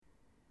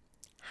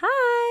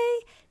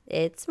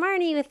It's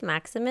Marnie with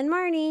Maxim and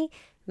Marnie.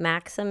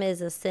 Maxim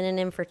is a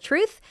synonym for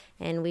truth,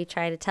 and we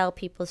try to tell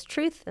people's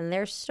truth and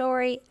their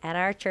story at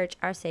our church,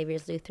 Our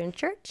Savior's Lutheran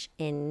Church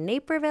in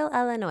Naperville,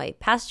 Illinois.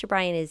 Pastor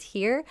Brian is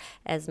here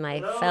as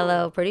my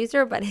fellow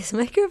producer, but his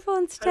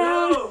microphone's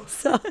down.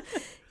 So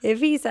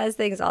if he says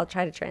things, I'll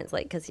try to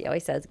translate because he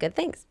always says good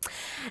things.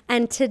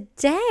 And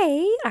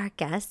today, our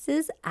guest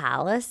is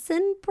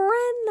Allison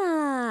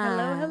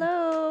Brenna.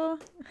 Hello.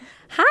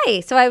 Hi.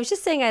 So I was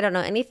just saying I don't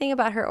know anything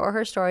about her or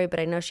her story, but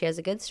I know she has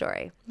a good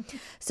story.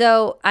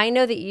 So I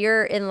know that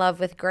you're in love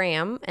with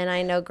Graham, and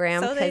I know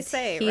Graham because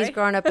he's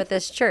grown up at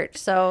this church.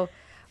 So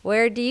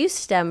where do you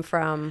stem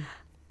from?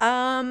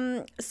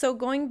 So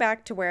going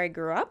back to where I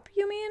grew up,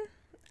 you mean?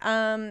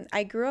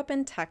 I grew up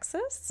in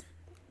Texas,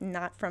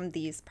 not from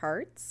these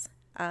parts.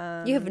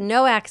 You have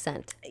no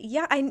accent.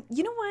 Yeah,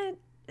 you know what?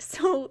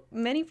 So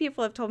many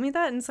people have told me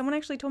that, and someone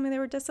actually told me they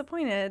were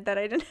disappointed that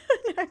I didn't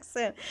have an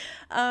accent.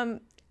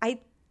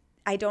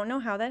 I don't know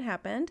how that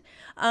happened.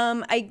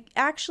 I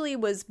actually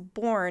was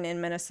born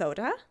in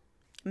Minnesota,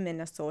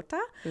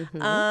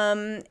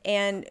 Mm-hmm.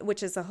 And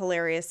which is a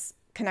hilarious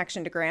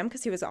connection to Graham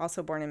because he was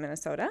also born in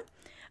Minnesota.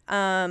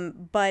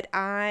 But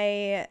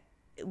I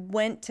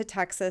went to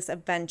Texas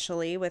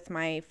eventually with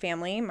my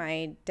family.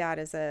 My dad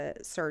is a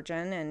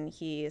surgeon, and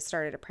he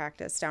started a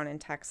practice down in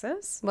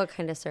Texas. What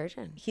kind of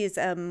surgeon? He's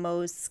a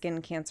Mohs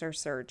skin cancer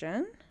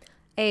surgeon.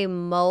 A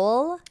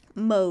mole?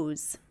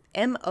 Mohs.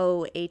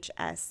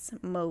 Mohs.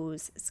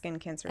 Mohs skin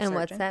cancer surgeon. And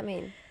what's that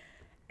mean?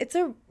 It's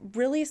a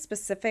really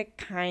specific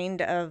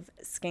kind of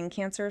skin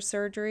cancer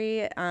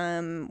surgery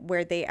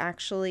where they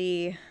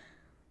actually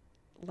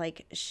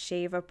like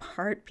shave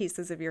apart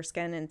pieces of your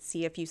skin and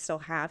see if you still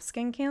have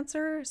skin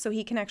cancer. So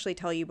he can actually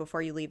tell you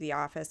before you leave the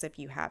office if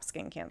you have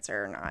skin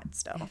cancer or not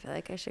still. I feel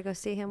like I should go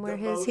see him where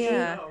The his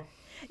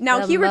Now,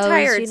 The he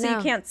retired, Mohs, so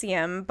you can't see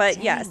him. But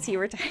Dang yes, he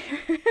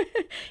retired.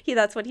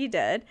 That's what he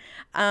did.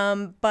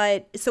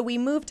 But so we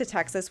moved to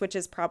Texas, which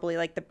is probably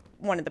like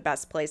one of the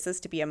best places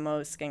to be a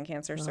Mohs skin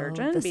cancer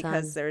surgeon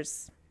because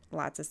there's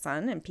lots of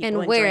sun and people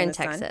And where enjoying in the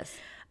sun.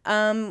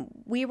 Texas?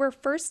 We were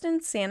first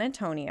in San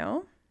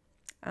Antonio,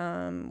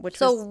 which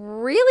So was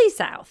really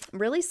south.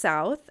 really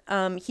south.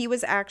 He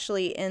was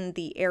actually in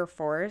the Air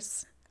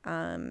Force.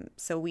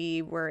 So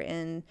we were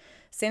in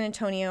San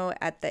Antonio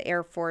at the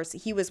Air Force.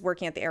 He was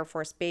working at the Air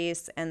Force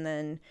Base, and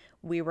then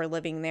we were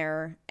living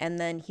there. And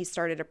then he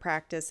started a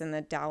practice in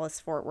the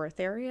Dallas-Fort Worth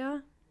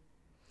area.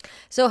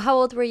 So how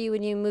old were you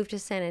when you moved to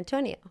San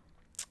Antonio?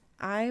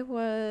 I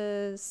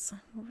was,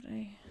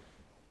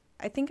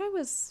 I think I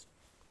was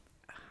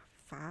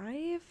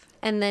 5.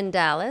 And then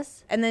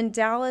Dallas? And then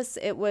Dallas,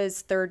 it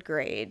was 3rd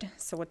grade.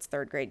 So what's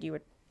 3rd grade? You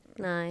would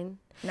 9.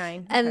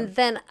 9. And Okay.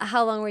 then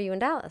how long were you in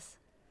Dallas?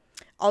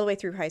 All the way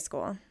through high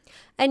school.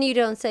 And you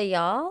don't say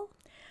y'all?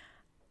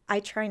 I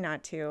try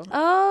not to.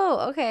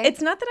 Oh, okay.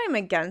 It's not that I'm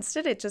against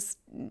it. It just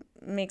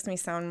makes me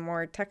sound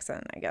more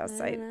Texan, I guess.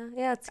 I don't know.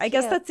 Yeah, it's I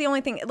guess cute. that's the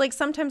only thing. Like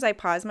sometimes I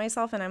pause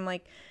myself and I'm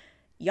like,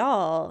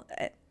 y'all.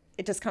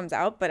 It just comes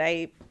out, but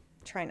I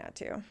try not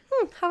to.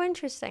 How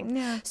interesting.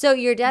 Yeah. So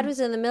your dad was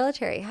in the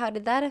military. How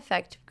did that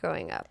affect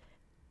growing up?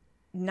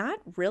 Not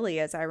really,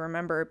 as I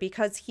remember,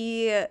 because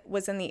he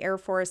was in the Air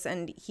Force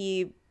and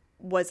he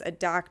was a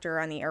doctor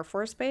on the Air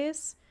Force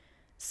Base.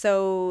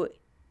 So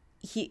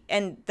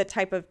and the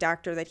type of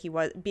doctor that he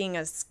was, being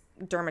a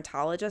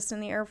dermatologist in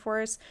the Air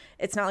Force,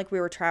 it's not like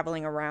we were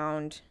traveling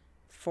around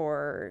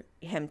for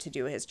him to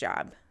do his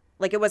job.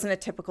 Like it wasn't a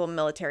typical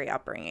military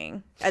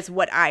upbringing, as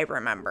what I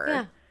remember.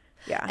 Yeah.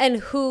 Yeah.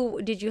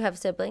 And did you have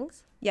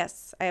siblings?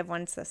 Yes, I have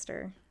one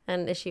sister.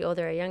 And is she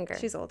older or younger?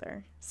 She's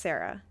older,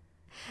 Sarah.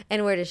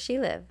 And where does she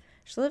live?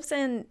 She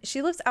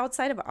lives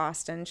outside of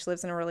Austin. She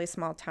lives in a really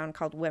small town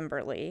called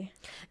Wimberley.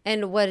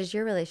 And what is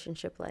your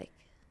relationship like?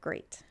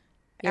 Great.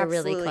 You're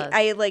Absolutely.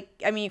 really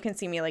close. You can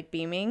see me like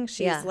beaming.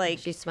 She's yeah, like,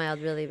 she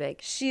smiled really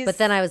big. she's, But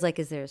then I was like,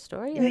 is there a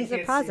story or You is it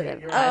can't see positive?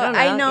 it. You're I don't know.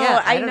 I know.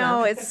 Yeah, I don't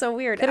know. It's so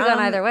weird. Could have gone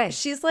either way.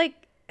 She's like,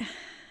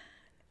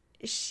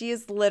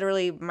 she's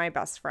literally my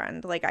best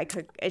friend. Like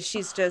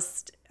she's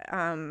just,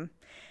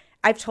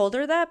 I've told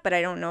her that, but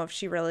I don't know if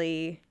she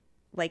really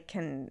like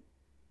can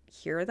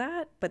hear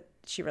that, but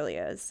she really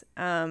is.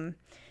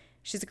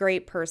 She's a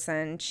great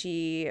person.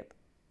 She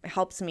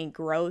helps me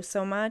grow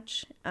so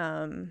much.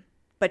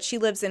 But she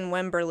lives in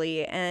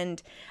Wimberley, and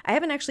I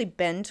haven't actually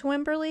been to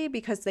Wimberley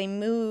because they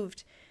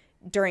moved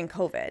during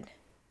COVID.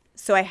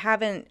 So I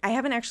haven't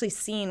actually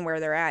seen where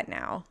they're at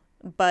now,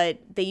 but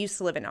they used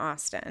to live in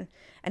Austin,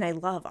 and I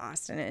love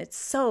Austin, and it's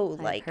so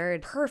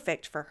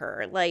perfect for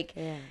her. Like,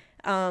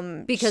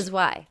 Because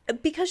why?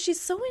 because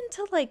she's so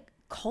into like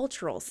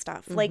cultural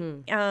stuff, like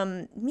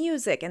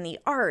music and the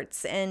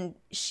arts, and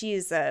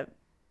she's a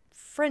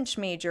French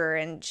major,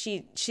 and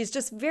she's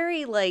just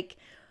very like,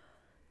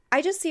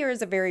 I just see her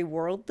as a very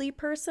worldly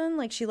person.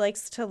 Like she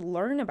likes to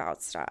learn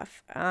about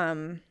stuff.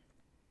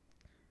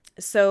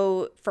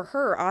 So for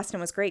her, Austin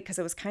was great because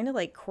it was kind of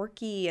like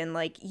quirky and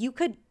like you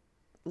could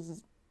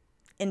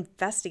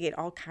investigate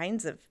all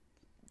kinds of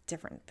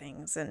different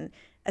things, and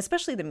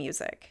especially the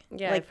music.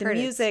 Yeah, like I've the heard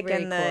music it's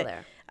really and cool the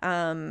there.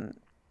 And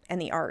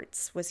the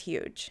arts was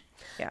huge.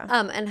 Yeah.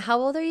 And how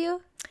old are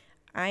you?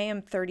 I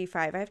am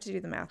 35. I have to do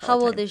the math. How all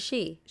the old time. is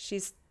she?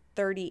 She's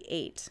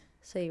 38.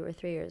 So you were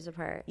 3 years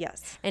apart.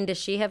 Yes. And does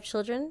she have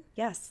children?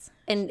 Yes.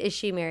 And is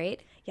she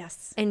married?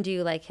 Yes. And do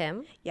you like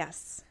him?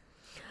 Yes.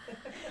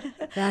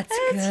 That's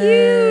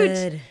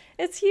huge.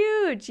 It's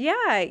huge.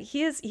 Yeah,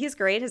 he's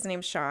great. His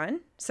name's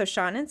Sean. So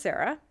Sean and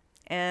Sarah,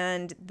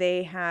 and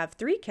they have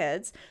 3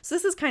 kids. So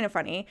this is kind of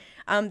funny.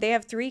 They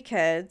have 3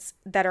 kids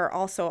that are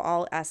also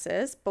all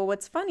S's. But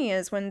what's funny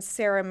is when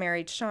Sarah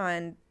married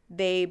Sean,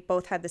 they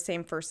both had the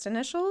same first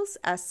initials,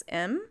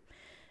 SM.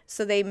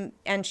 So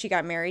and she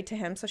got married to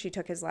him, so she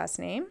took his last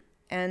name.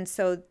 And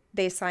so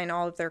they sign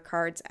all of their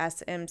cards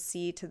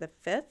SMC to the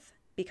 5th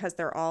because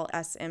they're all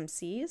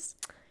SMCs.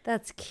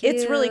 That's cute.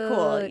 It's really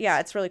cool. Yeah,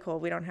 it's really cool.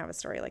 We don't have a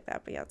story like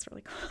that, but yeah, it's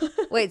really cool.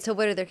 Wait, so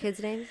what are their kids'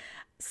 names?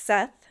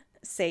 Seth,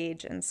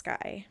 Sage, and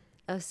Sky.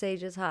 Oh,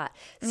 Sage is hot.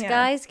 Yeah.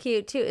 Sky's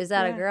cute too. Is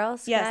that a Yeah. girl?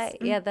 Sky? Yes.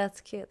 Yeah,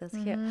 that's cute. That's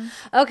cute.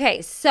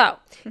 Okay, so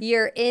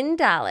you're in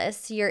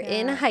Dallas. You're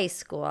in Yeah. high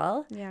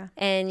school. Yeah.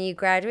 And you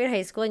graduate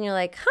high school and you're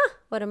like,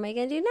 what am I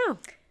going to do now?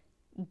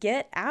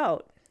 Get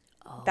out.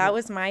 That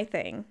was my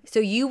thing. So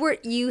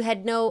you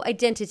had no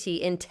identity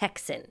in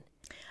Texan.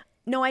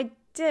 No, I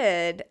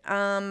did.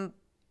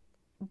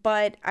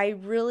 But I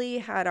really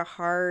had a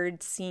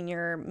hard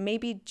senior,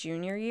 maybe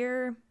junior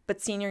year,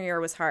 but senior year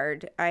was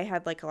hard. I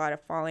had like a lot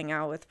of falling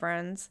out with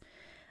friends.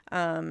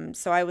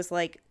 So I was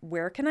like,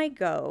 where can I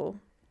go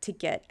to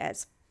get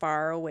as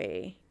far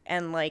away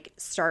and like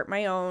start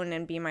my own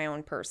and be my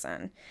own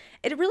person?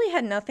 It really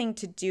had nothing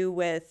to do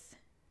with,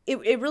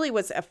 it really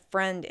was a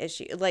friend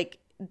issue. Like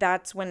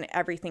that's when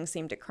everything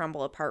seemed to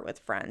crumble apart with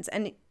friends.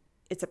 And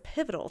it's a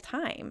pivotal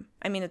time.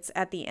 I mean, it's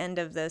at the end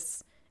of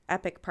this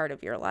epic part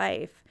of your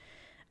life.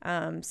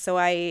 So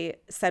I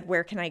said,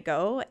 where can I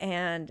go?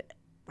 And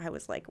I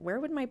was like, where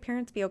would my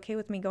parents be okay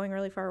with me going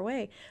really far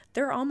away?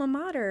 Their alma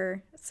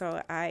mater.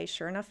 So I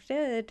sure enough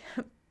did.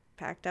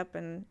 Packed up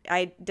and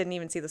I didn't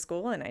even see the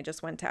school and I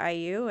just went to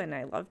IU and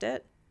I loved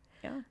it.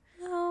 Yeah.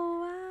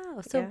 Oh,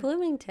 wow. So Yeah.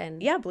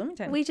 Bloomington. Yeah,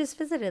 Bloomington. We just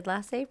visited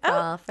last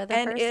April for the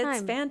and first it's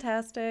time.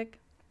 fantastic.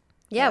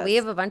 Yeah, we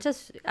Yes. have a bunch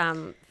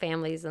of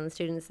families and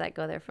students that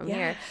go there from Yeah.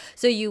 here.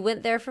 So you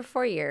went there for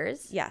 4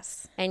 years.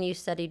 Yes. And you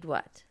studied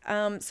what?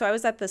 So I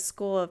was at the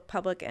School of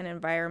Public and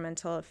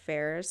Environmental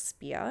Affairs,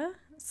 SPIA,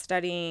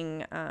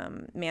 studying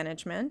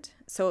management.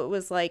 So it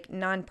was like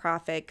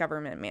nonprofit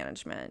government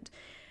management.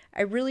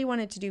 I really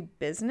wanted to do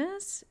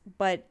business,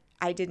 but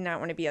I did not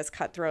want to be as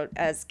cutthroat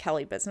as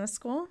Kelley Business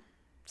School.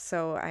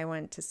 So I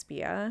went to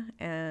SPIA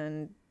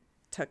and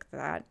took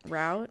that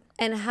route.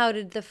 And how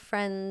did the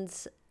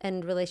friends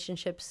and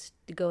relationships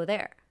go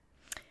there?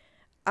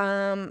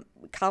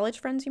 College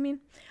friends, you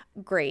mean?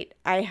 Great.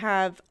 I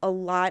have a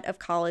lot of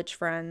college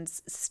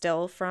friends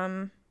still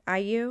from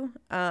IU.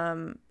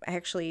 I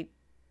actually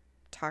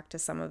talked to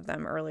some of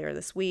them earlier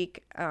this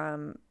week.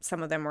 Some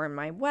of them were in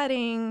my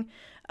wedding.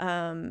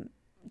 I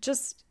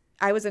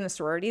was in a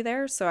sorority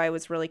there, so I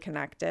was really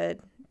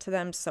connected to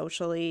them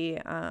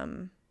socially.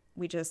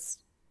 We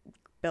just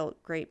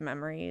built great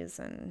memories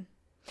and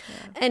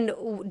And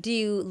do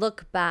you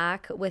look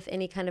back with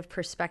any kind of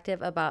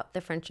perspective about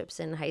the friendships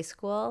in high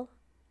school?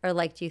 Or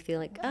like, do you feel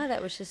like, oh,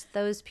 that was just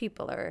those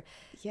people or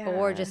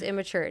just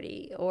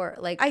immaturity or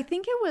like, I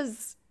think it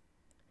was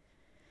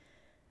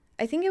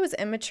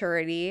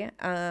immaturity,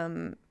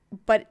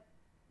 but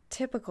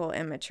typical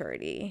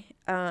immaturity.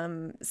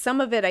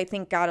 Some of it I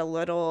think got a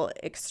little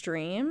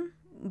extreme,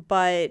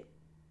 but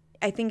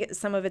I think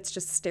some of it's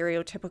just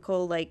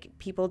stereotypical. Like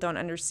people don't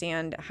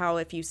understand how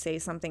if you say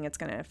something, it's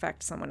going to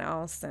affect someone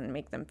else and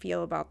make them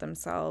feel about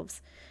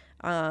themselves.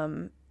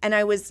 And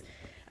I was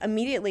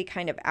immediately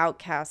kind of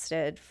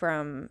outcasted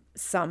from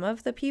some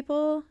of the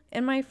people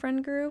in my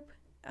friend group,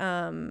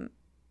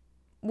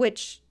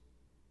 which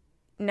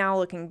now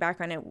looking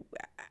back on it,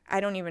 I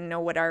don't even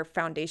know what our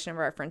foundation of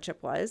our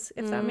friendship was,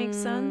 if that makes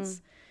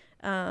sense.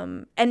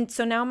 And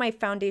so now my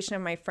foundation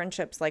of my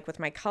friendships, like with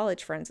my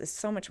college friends, is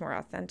so much more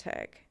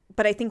authentic.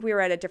 But I think we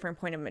were at a different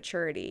point of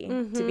maturity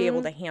to be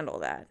able to handle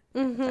that,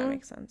 if that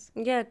makes sense.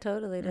 yeah, it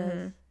totally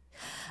does.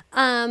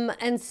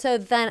 And so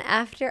then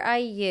after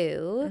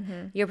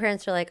IU, your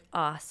parents were like,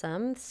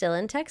 awesome, still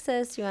in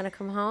Texas. You want to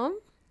come home?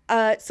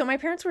 So my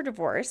parents were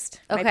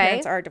divorced. Okay. My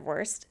parents are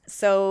divorced.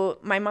 So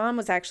my mom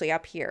was actually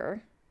up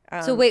here.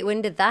 So wait,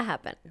 when did that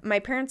happen? My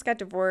parents got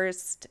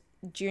divorced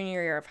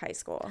junior year of high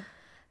school.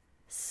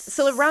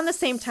 So around the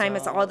same time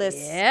as all this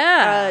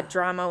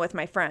drama with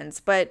my friends.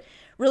 But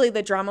really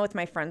the drama with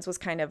my friends was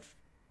kind of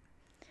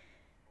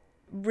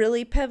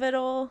really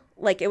pivotal.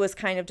 Like it was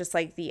kind of just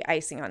like the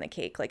icing on the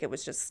cake. Like it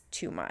was just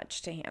too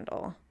much to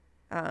handle.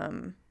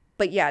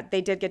 But yeah,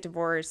 they did get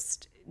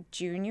divorced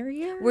junior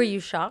year. Were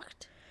you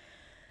shocked?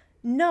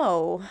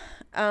 No.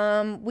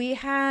 We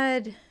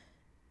had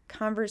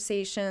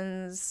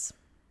conversations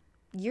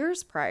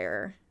years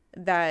prior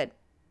that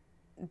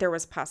there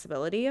was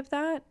possibility of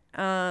that.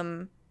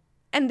 And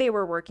they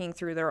were working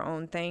through their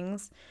own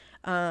things.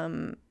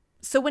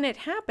 So when it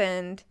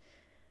happened,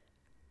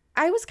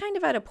 I was kind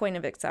of at a point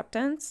of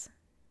acceptance.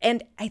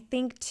 And I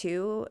think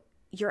too,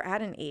 you're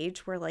at an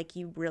age where like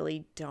you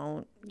really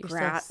don't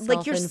grasp,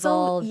 like you're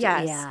so,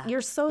 yes, Yeah.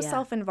 you're so Yeah.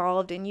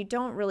 self-involved and you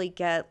don't really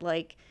get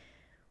like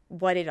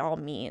what it all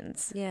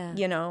means, Yeah.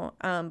 you know?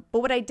 But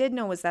what I did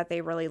know was that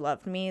they really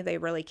loved me. They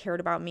really cared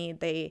about me.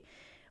 They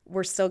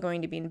were still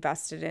going to be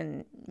invested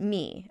in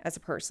me as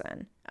a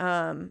person,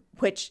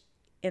 which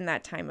in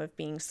that time of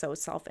being so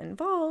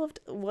self-involved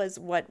was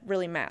what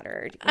really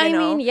mattered. You I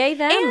know? mean, yay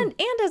them. And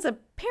as a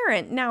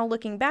parent, now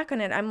looking back on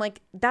it, I'm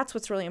like, that's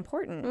what's really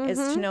important is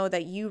to know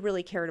that you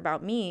really cared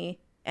about me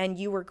and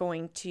you were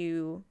going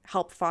to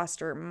help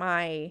foster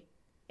my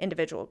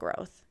individual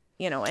growth,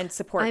 you know, and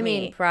support me. I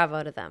mean,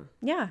 bravo to them.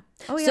 Yeah.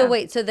 Oh, yeah. So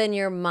wait, so then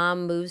your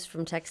mom moves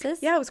from Texas?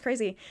 Yeah, it was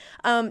crazy.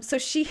 So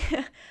she,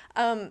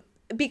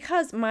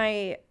 because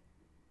my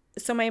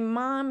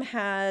mom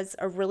has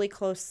a really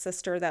close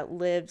sister that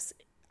lives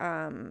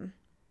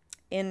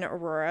in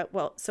Aurora.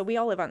 Well, so we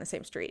all live on the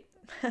same street.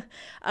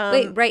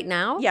 Wait, right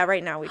now? Yeah,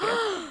 right now we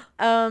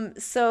do.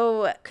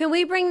 So Can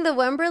we bring the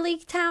Wemberley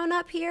town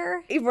up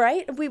here?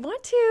 right, we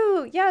want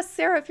to. Yes,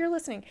 Sarah, if you're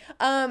listening.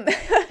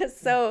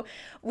 So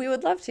we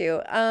would love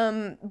to.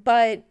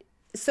 But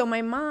so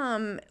my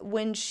mom,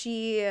 when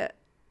she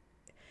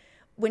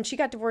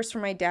got divorced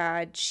from my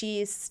dad,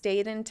 she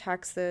stayed in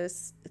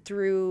Texas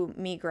through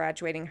me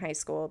graduating high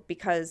school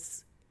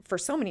because for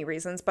so many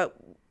reasons, but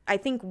I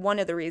think one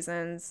of the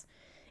reasons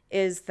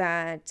is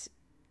that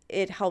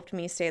it helped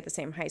me stay at the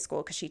same high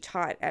school because she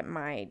taught at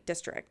my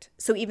district.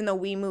 So even though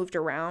we moved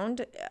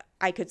around,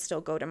 I could still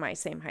go to my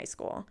same high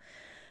school.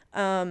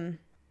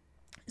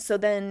 So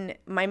then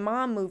my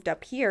mom moved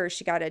up here.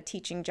 She got a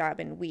teaching job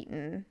in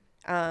Wheaton,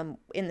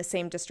 in the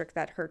same district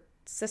that her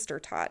sister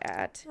taught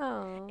at.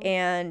 Oh.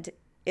 And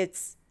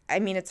it's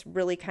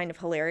really kind of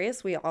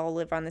hilarious. We all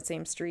live on the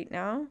same street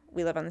now.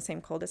 We live on the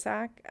same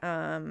cul-de-sac.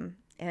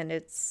 And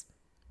it's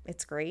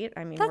great.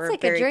 I mean, That's we're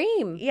like a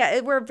dream. Yeah,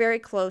 we're a very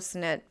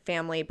close-knit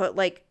family, but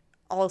like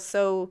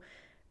also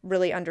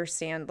really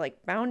understand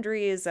like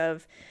boundaries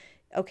of,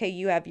 okay,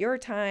 you have your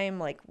time,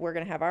 like we're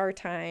going to have our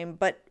time.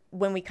 But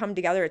when we come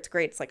together, it's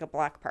great. It's like a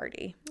block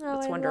party. Oh,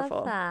 It's I wonderful.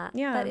 love that.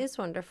 Yeah. That is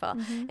wonderful.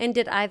 And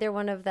did either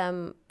one of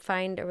them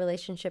find a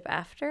relationship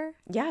after?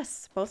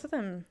 Yes, both of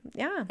them.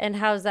 Yeah. And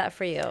how's that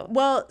for you?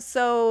 Well,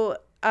 so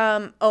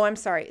I'm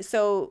sorry.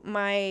 So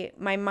my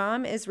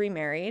mom is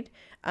remarried.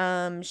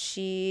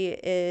 She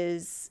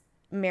is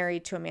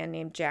married to a man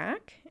named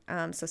Jack.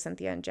 So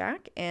Cynthia and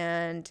Jack,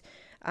 and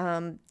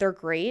they're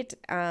great.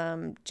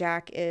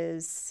 Jack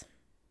is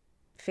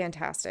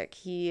fantastic.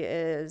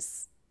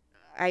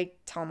 I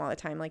tell him all the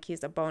time, like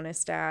he's a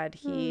bonus dad.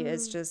 He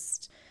is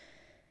just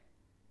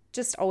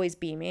always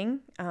beaming.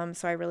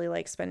 So I really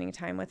like spending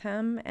time with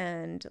him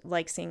and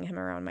like seeing him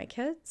around my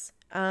kids.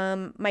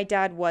 My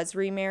dad was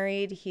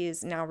remarried.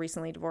 He's now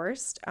recently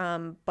divorced.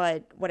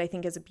 But what I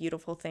think is a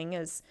beautiful thing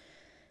is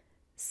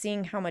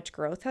seeing how much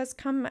growth has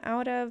come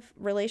out of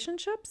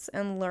relationships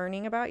and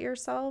learning about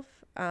yourself,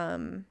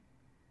 and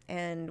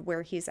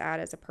where he's at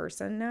as a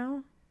person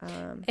now.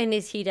 And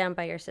is he down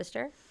by your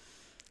sister?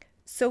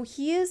 So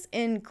he is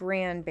in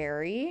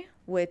Granbury,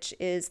 which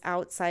is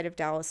outside of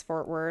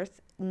Dallas-Fort Worth.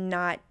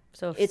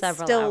 So It's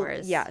several still,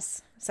 hours.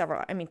 yes,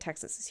 several. I mean,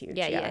 Texas is huge.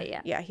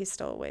 Yeah. Yeah, he's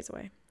still a ways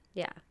away.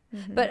 Yeah.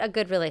 But a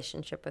good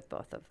relationship with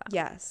both of them.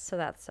 Yes. So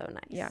that's so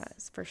nice.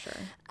 Yes, for sure.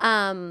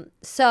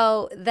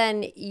 So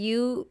then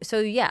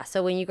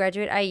so when you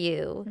graduate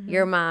IU,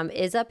 your mom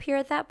is up here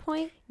at that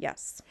point?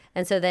 Yes.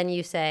 And so then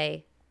you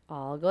say,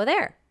 I'll go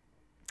there.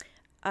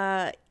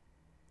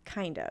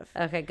 Kind of.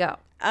 Okay, go.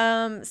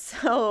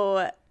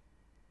 So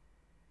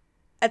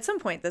at some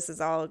point this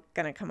is all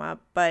going to come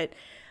up, but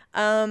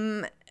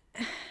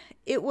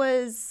it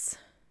was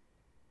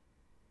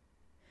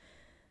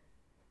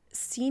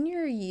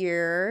senior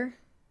year.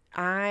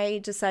 I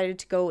decided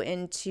to go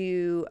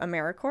into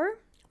AmeriCorps.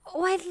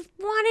 Oh, I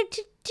wanted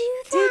to do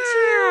that. Did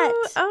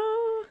you?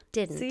 Oh,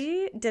 Didn't.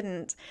 See,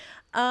 didn't.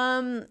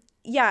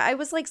 Yeah, I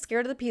was like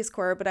scared of the Peace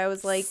Corps, but I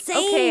was like, Same.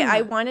 okay,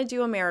 I want to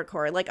do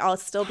AmeriCorps. Like, I'll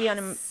still be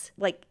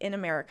like in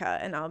America,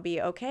 and I'll be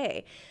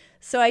okay.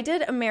 So I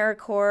did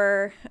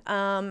AmeriCorps.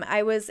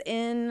 I was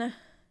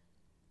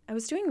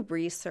doing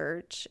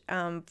research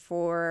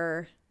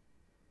for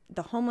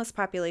the homeless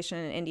population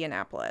in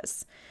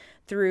Indianapolis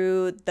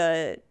through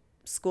the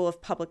School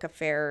of Public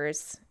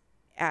Affairs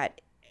at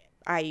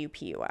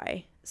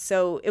IUPUI.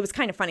 So it was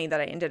kind of funny that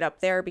I ended up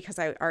there because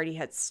I already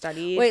had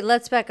studied. Wait,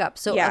 let's back up.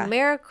 So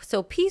Yeah.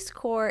 So Peace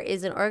Corps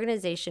is an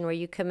organization where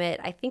you commit,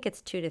 I think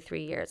it's 2 to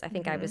 3 years. I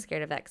think I was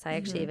scared of that because I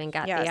actually even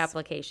got Yes. the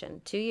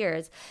application. 2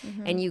 years.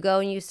 And you go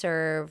and you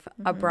serve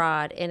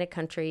abroad in a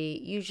country,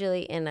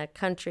 usually in a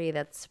country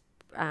that's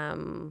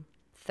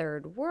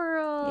third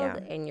world,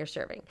 Yeah. and you're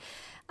serving.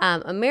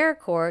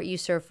 AmeriCorps, you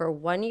serve for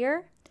 1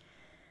 year.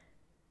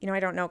 I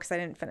don't know because I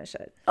didn't finish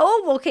it.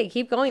 Oh, okay.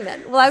 Keep going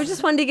then. Well, I was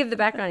just wanting to give the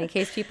background in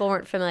case people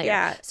weren't familiar.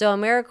 Yeah. So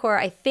AmeriCorps,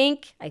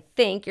 I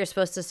think you're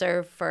supposed to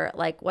serve for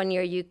like 1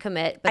 year you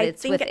commit, but I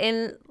it's think-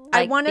 within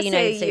I like, want to the say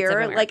United a States of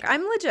year. Like, America.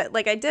 I'm legit.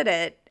 Like, I did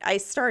it. I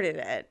started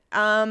it.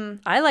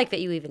 I like that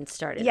you even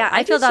started Yeah, it.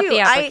 I do filled out too. the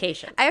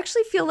application. I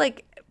actually feel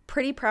like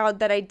pretty proud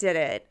that I did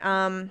it.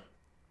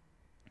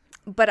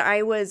 But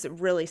I was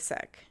really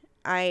sick.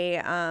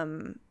 I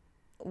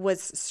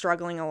was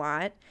struggling a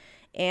lot,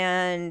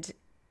 and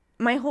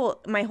my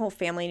whole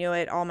family knew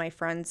it. All my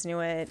friends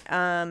knew it.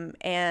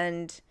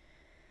 And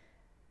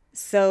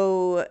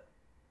so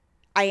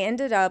I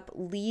ended up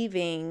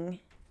leaving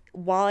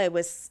while I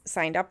was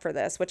signed up for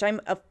this, which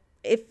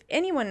if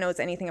anyone knows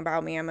anything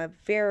about me, I'm a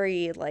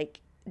very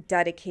like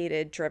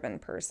dedicated, driven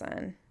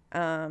person.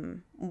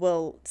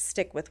 Will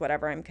stick with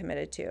whatever I'm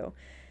committed to.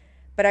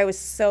 But I was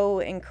so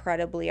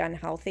incredibly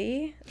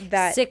unhealthy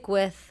that Sick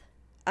with.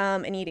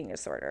 an eating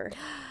disorder.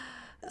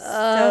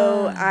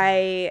 So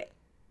I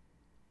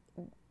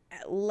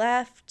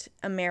left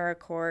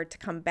AmeriCorps to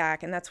come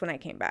back, and that's when I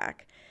came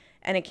back.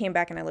 And I came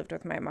back and I lived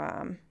with my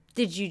mom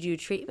Did you do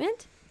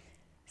treatment?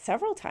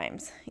 several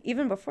times,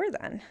 even before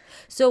then.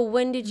 So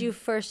when did you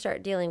first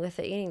start dealing with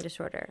the eating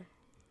disorder?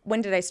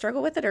 When did I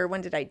struggle with it, or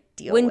when did I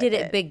deal When with did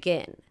it? it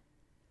begin?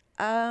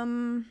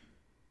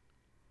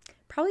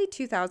 Probably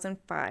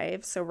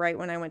 2005, so right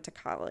when I went to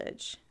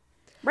college.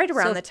 Right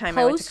around So the time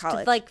I went to post,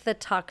 college. like the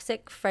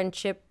toxic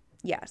friendship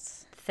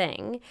Yes.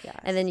 thing, Yes.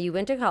 and then you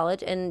went to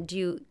college. And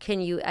can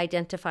you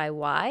identify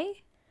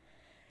why?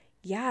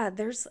 Yeah,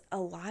 there's a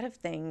lot of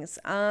things.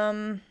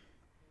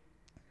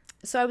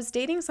 So I was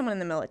dating someone in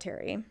the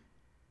military,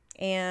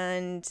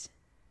 and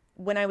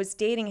when I was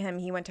dating him,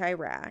 he went to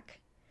Iraq,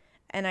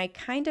 and I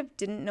kind of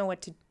didn't know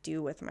what to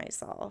do with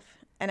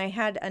myself. And I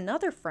had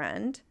another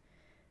friend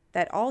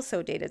that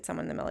also dated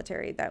someone in the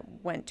military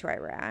that went to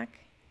Iraq,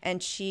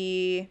 and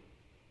she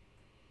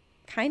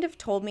kind of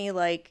told me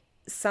like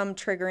some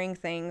triggering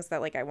things that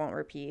like I won't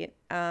repeat.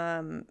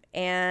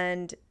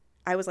 And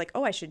I was like,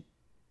 oh, I should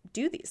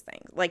do these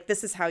things. Like,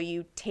 this is how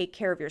you take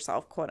care of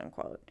yourself, quote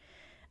unquote.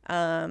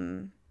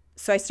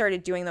 So I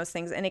started doing those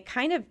things, and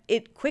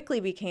it quickly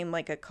became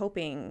like a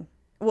coping.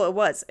 Well,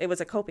 it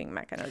was a coping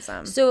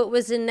mechanism. So it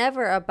was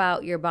never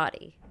about your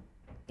body.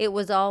 It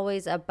was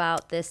always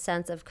about this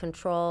sense of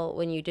control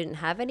when you didn't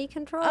have any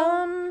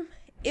control.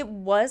 It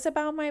was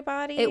about my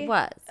body. It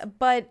was.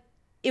 But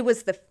it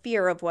was the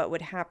fear of what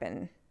would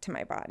happen to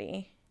my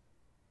body.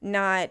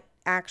 Not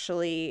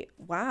actually,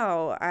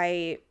 wow,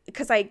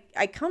 because I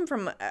come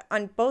from,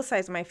 on both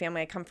sides of my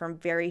family, I come from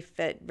very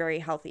fit, very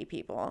healthy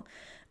people.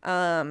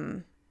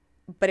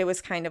 But it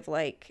was kind of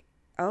like,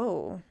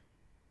 oh,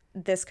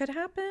 this could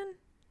happen?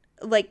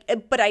 Like,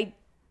 but I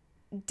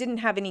didn't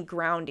have any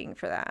grounding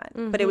for that.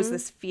 But it was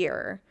this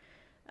fear.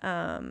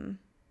 So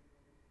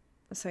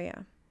yeah.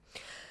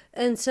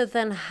 And so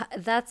then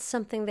that's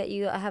something that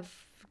you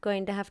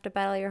going to have to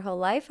battle your whole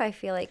life, I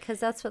feel like,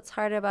 because that's what's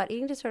hard about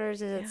eating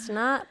disorders is it's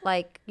not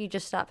like you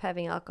just stop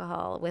having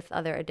alcohol with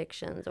other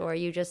addictions, or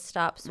you just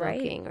stop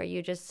smoking, or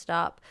you just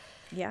stop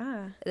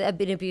an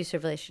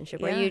abusive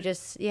relationship, or you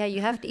just,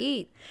 you have to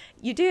eat.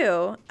 You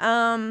do.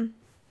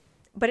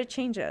 But it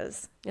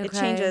changes. Okay. It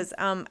changes.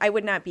 I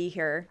would not be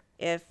here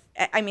if,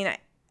 I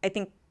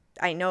think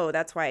I know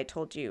that's why I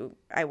told you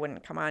I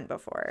wouldn't come on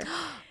before.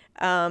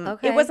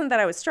 Okay. It wasn't that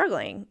I was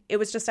struggling. It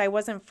was just I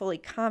wasn't fully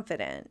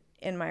confident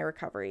in my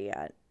recovery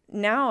yet.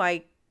 Now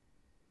I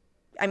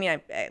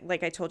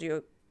like I told you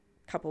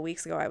a couple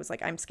weeks ago, I was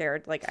like, I'm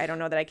scared. Like, I don't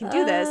know that I can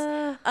do this.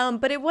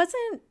 But it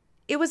wasn't,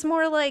 it was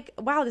more like,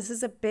 wow, this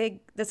is a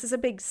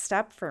big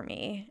step for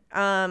me.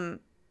 But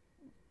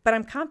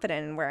I'm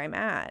confident in where I'm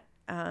at.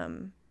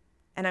 And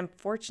I'm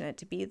fortunate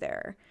to be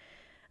there.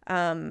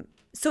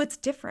 So it's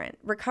different.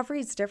 Recovery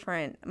is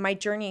different. My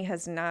journey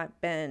has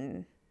not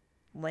been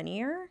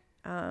linear.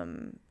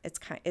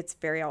 It's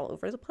very all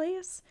over the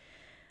place.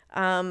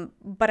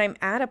 But I'm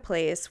at a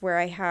place where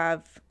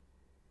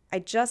I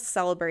just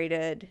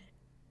celebrated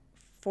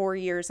 4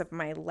 years of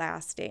my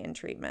last day in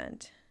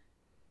treatment.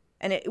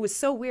 And it was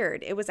so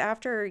weird. It was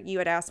after you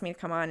had asked me to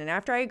come on and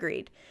after I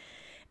agreed.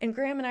 And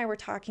Graham and I were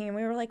talking and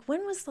we were like,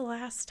 when was the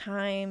last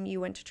time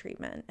you went to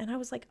treatment? And I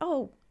was like,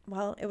 oh,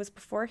 well, it was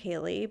before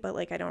Haley, but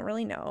like, I don't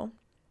really know.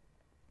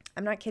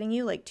 I'm not kidding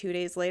you. Like 2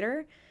 days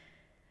later,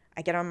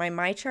 I get on my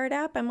MyChart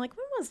app. I'm like,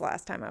 when was the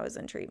last time I was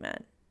in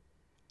treatment?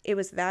 It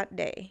was that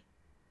day,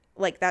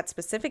 like that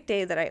specific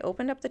day that I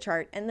opened up the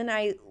chart. And then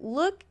I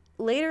look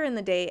later in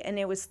the day and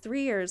it was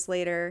 3 years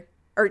later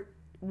or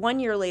 1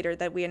 year later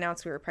that we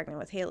announced we were pregnant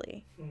with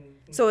Haley.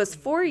 So it was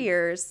 4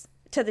 years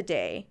to the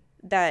day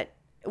that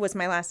it was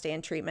my last day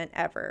in treatment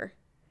ever.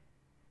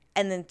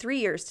 And then 3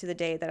 years to the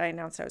day that I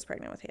announced I was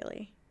pregnant with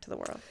Haley to the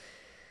world.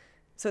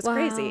 So it's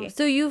crazy.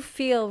 So you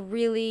feel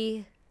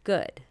really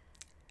good.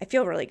 I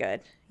feel really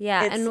good.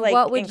 Yeah. It's, and like,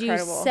 what would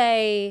incredible. you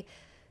say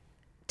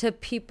to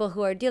people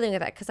who are dealing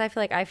with that? Because I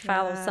feel like I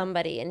follow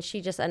somebody and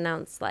she just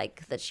announced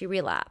like that she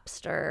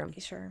relapsed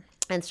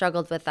and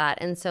struggled with that.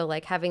 And so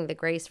like having the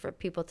grace for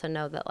people to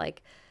know that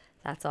like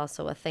that's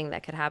also a thing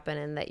that could happen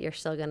and that you're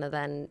still going to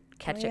then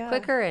catch it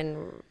quicker.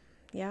 And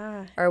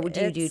or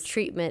do you do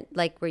treatment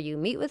like where you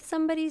meet with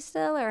somebody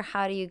still, or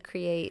how do you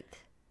create?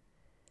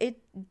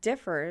 it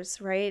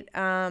differs, right?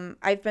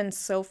 I've been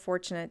so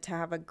fortunate to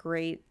have a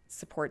great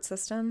support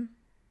system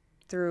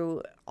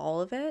through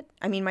all of it.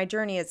 I mean, my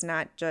journey is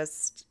not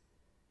just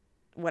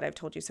what I've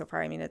told you so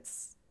far. I mean,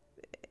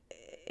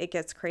 it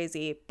gets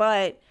crazy,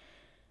 but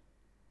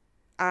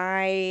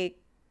I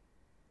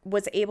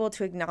was able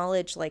to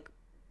acknowledge, like,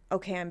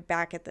 okay, I'm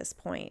back at this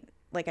point.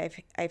 Like,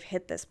 I've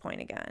hit this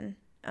point again.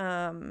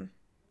 And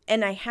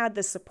I had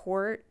the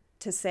support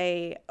to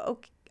say,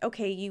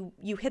 okay,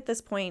 you hit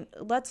this point.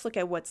 Let's look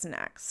at what's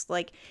next.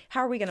 Like, how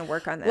are we going to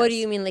work on this? What do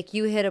you mean? Like,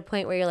 you hit a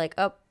point where you're like,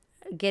 oh,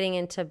 getting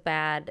into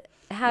bad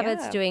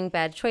habits, doing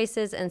bad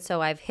choices. And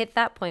so I've hit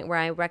that point where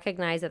I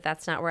recognize that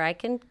that's not where I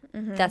can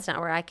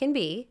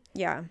be.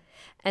 Yeah.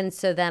 And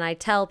so then I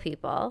tell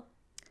people.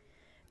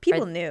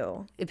 People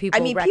knew. People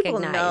recognize. People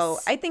know.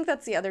 I think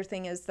that's the other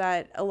thing, is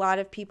that a lot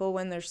of people,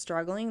 when they're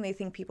struggling, they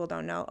think people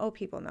don't know. Oh,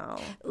 people know.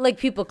 Like,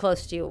 people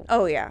close to you.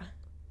 Oh, yeah.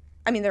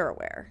 I mean, they're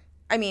aware.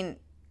 I mean.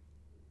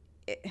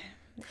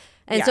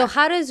 So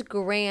how does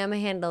Graham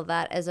handle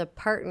that as a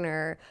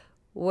partner,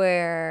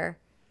 where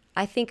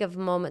I think of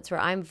moments where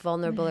I'm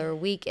vulnerable or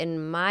weak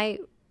in my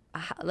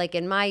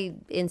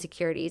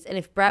insecurities. And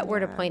if Brett were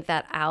to point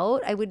that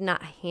out, I would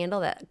not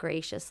handle that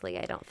graciously,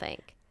 I don't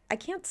think. I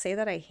can't say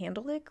that I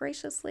handled it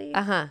graciously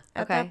at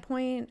that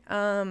point.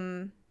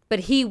 But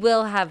he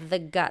will have the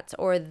guts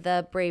or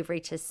the bravery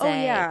to say,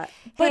 oh, yeah.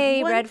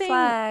 Hey, red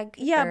flag.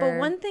 Yeah, but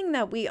one thing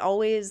that we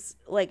always,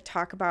 like,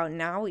 talk about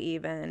now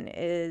even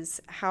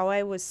is how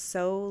I was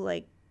so,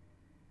 like,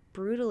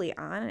 brutally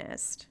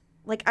honest.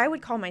 Like, I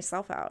would call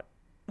myself out.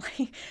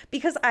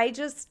 Because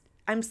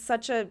I'm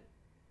such a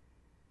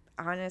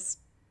honest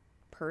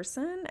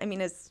person. I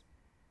mean, as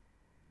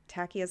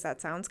tacky as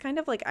that sounds, kind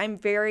of, like, I'm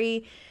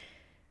very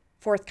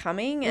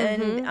forthcoming,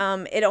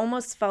 and it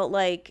almost felt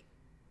like,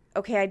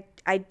 okay,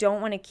 I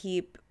don't want to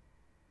keep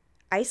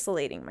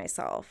isolating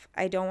myself.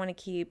 I don't want to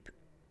keep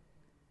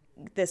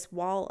this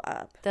wall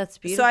up. That's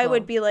beautiful. So I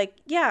would be like,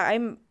 yeah,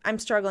 I'm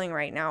struggling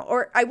right now.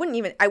 Or I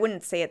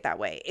wouldn't say it that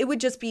way. It would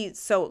just be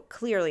so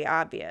clearly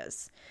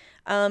obvious.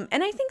 And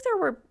I think there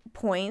were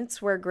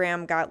points where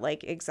Graham got,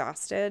 like,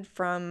 exhausted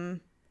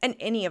from, and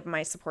any of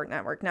my support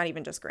network, not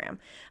even just Graham.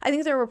 I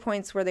think there were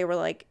points where they were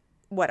like,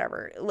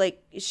 whatever,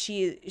 like,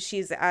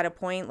 she's at a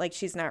point, like,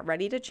 she's not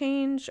ready to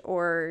change,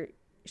 or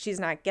she's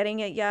not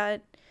getting it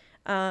yet.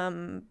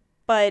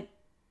 But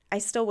I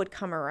still would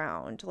come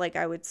around. Like,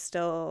 I would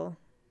still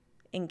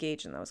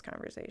engage in those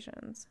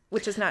conversations,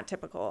 which is not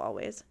typical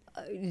always.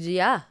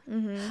 Yeah.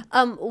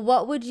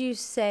 What would you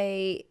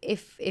say,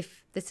 if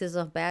this is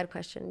a bad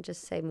question,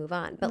 just say move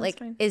on. But, like,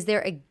 fine. Is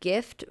there a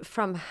gift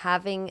from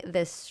having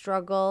this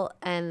struggle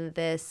and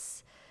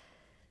this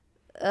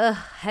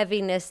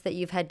heaviness that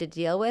you've had to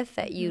deal with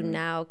that you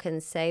now can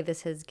say,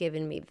 this has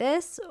given me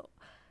this?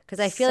 Because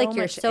I feel like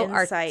you're so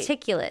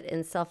articulate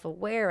and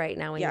self-aware right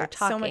now when you're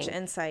talking. So much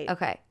insight.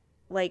 Okay.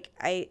 Like,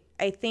 I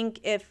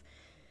think if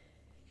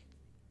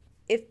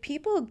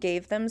people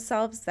gave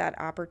themselves that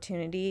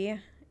opportunity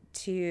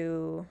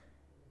to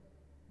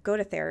go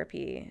to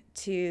therapy,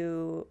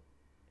 to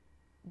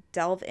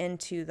delve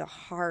into the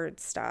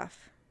hard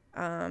stuff,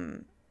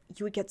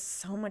 you would get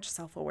so much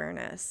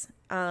self-awareness.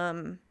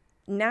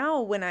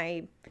 Now when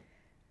I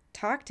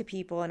talk to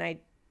people and I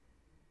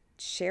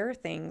share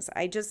things,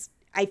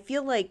 I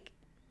feel like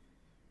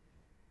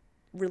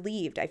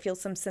relieved. I feel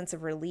some sense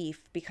of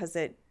relief because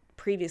it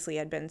previously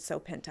had been so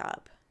pent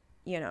up,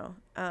 you know?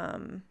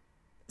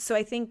 So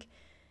I think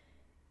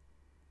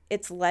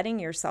it's letting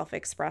yourself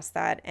express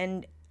that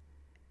and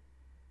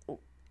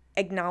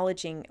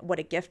acknowledging what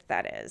a gift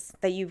that is,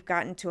 that you've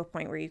gotten to a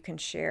point where you can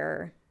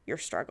share your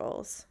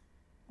struggles.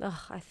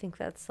 Oh, I think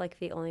that's, like,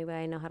 the only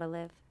way I know how to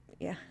live.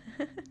 Yeah.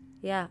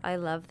 Yeah, I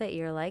love that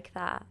you're like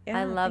that. Yeah,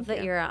 I love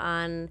that you're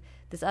on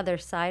this other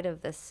side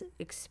of this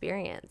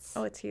experience.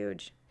 Oh, it's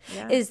huge.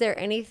 Yeah. Is there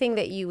anything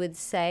that you would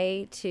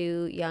say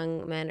to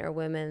young men or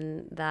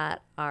women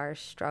that are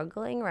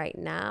struggling right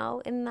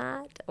now in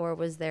that? Or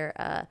was there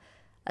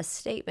a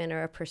statement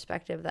or a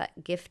perspective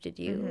that gifted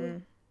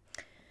you?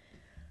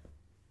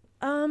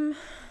 I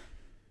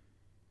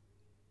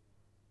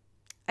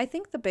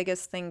think the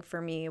biggest thing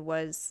for me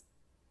was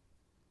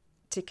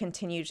to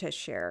continue to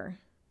share,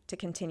 to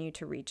continue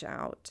to reach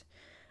out.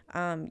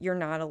 You're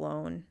not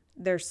alone.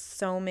 There's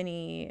so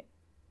many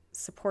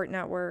support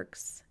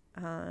networks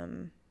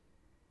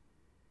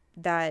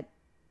that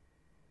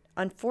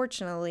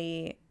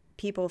unfortunately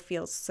people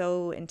feel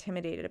so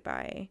intimidated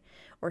by,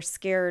 or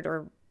scared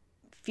or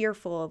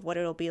fearful of what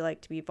it'll be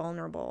like to be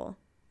vulnerable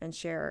and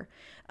share.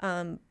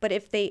 But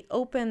if they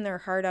open their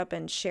heart up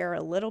and share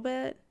a little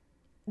bit,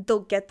 they'll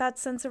get that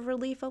sense of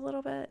relief a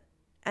little bit.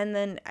 And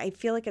then I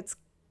feel like it's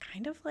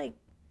kind of like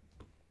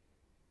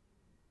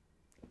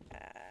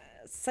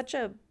such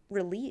a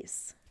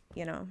release,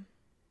 you know?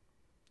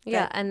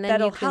 Yeah, and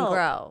then you can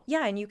grow.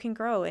 Yeah, and you can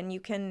grow, and you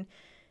can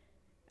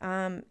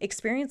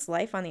experience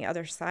life on the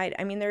other side.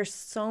 I mean, there's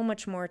so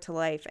much more to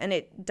life, and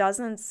it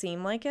doesn't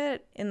seem like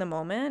it in the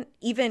moment.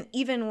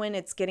 Even when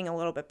it's getting a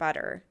little bit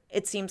better,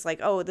 it seems like,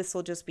 oh, this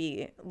will just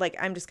be like,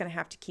 I'm just going to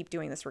have to keep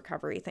doing this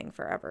recovery thing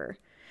forever.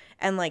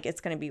 And like,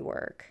 it's going to be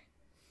work.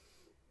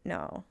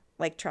 No,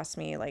 like, trust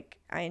me, like,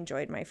 I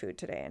enjoyed my food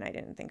today and I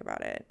didn't think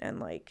about it. And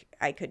like,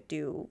 I could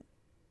do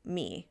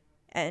me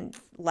and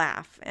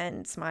laugh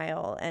and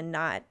smile and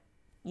not,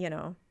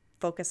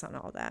 focus on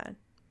all that.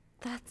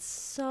 That's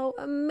so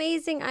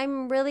amazing.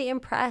 I'm really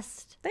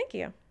impressed. Thank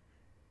you.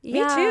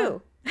 Yeah, Me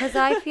too. Because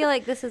I feel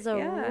like this is a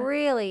Yeah.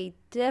 really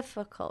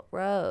difficult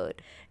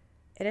road.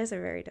 It is a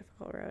very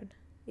difficult road.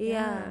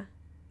 Yeah.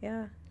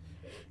 Yeah.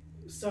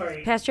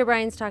 Sorry, Pastor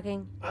Brian's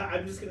talking.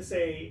 I'm just gonna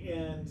say,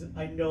 and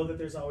I know that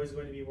there's always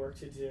going to be work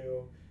to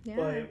do. Yeah.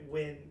 But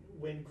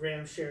when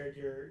Graham shared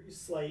your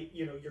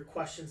your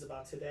questions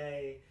about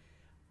today,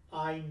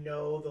 I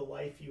know the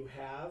life you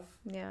have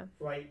Yeah.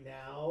 right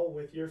now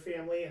with your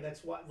family, and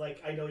that's what,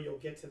 like, I know you'll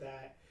get to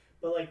that.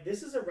 But like,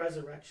 this is a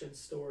resurrection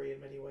story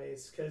in many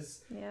ways,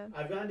 because Yeah.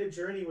 I've gotten to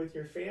journey with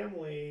your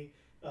family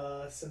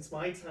since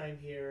my time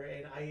here,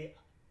 and I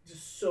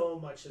just, so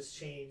much has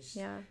changed.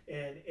 Yeah.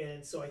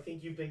 And so I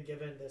think you've been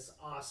given this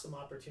awesome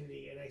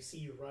opportunity, and I see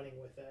you running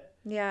with it.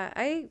 Yeah.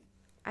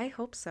 I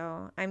hope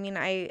so. I mean,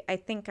 I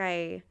think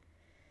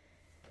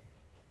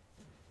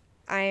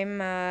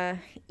I'm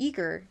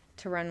eager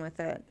to run with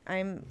it.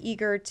 I'm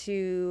eager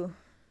to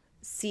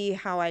see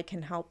how I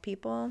can help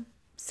people,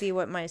 see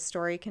what my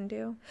story can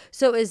do.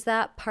 So is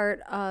that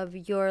part of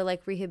your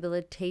like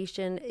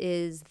rehabilitation,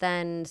 is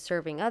then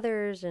serving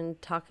others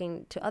and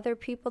talking to other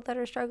people that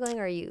are struggling?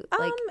 Are you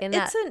like in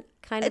that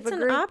kind of it's a an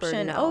group?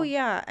 option. Or no? Oh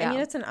yeah. I Yeah. mean,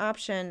 it's an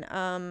option.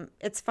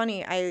 It's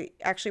funny. I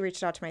actually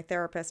reached out to my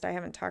therapist. I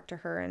haven't talked to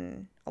her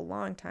in a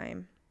long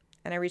time.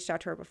 And I reached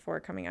out to her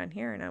before coming on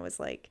here, and I was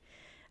like,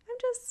 I'm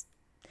just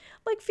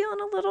like feeling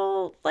a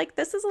little like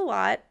this is a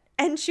lot.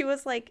 And she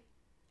was like,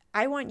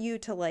 I want you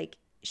to like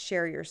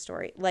share your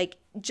story, like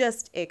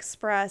just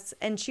express.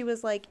 And she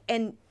was like,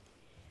 and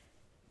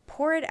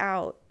pour it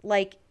out.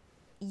 Like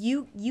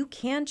you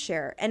can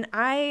share. And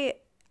I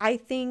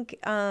think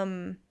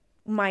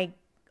my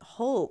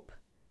hope,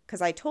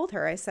 because I told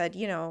her, I said,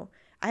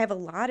 I have a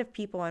lot of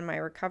people on my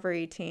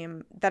recovery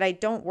team that I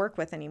don't work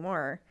with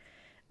anymore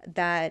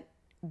that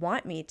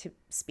want me to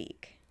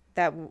speak.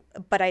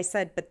 But I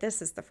said, but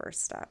this is the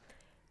first step.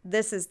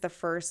 This is the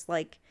first,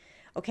 like,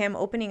 okay, I'm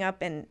opening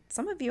up, and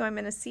some of you I'm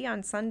going to see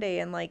on Sunday,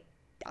 and like,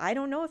 I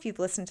don't know if you've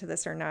listened to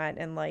this or not,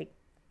 and like,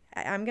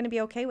 I'm going to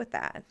be okay with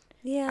that.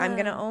 Yeah. I'm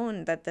going to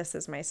own that this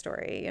is my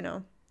story,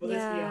 But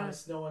let's be Yeah.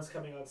 honest, no one's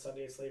coming on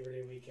Sunday. It's Labor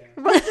Day weekend.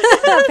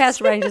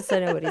 Pastor Brian just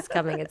said nobody's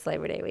coming. It's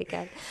Labor Day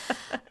weekend.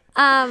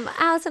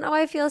 Allison,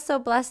 I feel so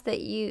blessed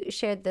that you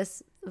shared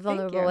this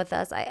vulnerable you. with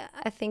us.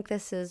 I think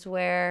this is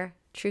where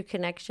true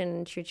connection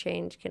and true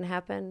change can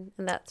happen,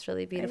 and that's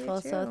really beautiful.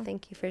 So too.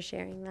 thank you for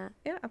sharing that.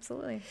 Yeah,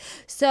 absolutely.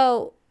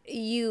 So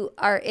you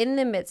are in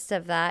the midst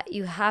of that.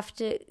 You have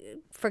to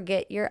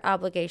forget your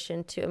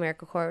obligation to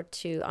AmeriCorps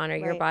to honor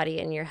your Right. body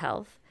and your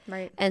health.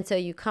 Right. And so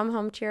you come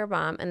home to your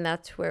mom, and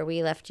that's where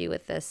we left you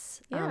with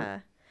this. Yeah.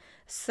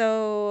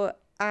 So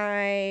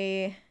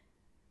I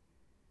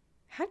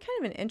had kind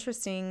of an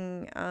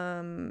interesting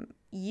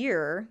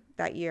year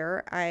that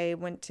year. I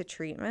went to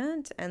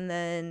treatment and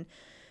then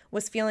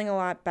was feeling a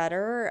lot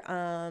better.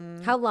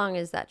 How long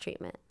is that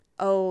treatment?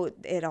 Oh,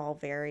 it all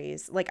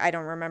varies. Like, I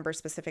don't remember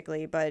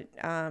specifically, but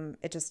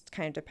it just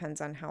kind of depends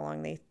on how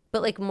long they.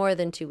 But like more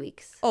than 2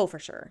 weeks. Oh, for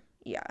sure.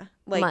 Yeah.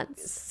 Like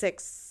Months.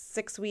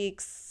 six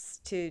weeks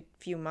to a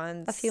few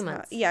months. A few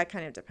months. Yeah, it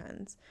kind of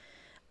depends.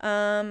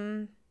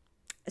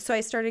 So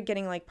I started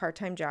getting like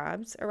part-time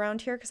jobs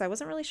around here because I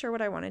wasn't really sure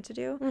what I wanted to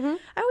do. Mm-hmm.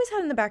 I always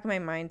had in the back of my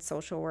mind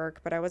social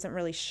work, but I wasn't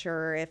really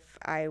sure if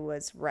I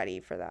was ready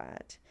for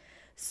that.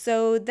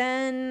 So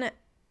then,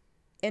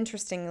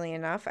 interestingly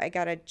enough, I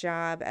got a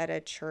job at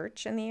a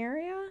church in the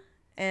area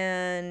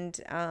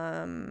and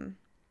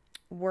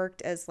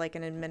worked as like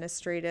an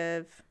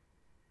administrative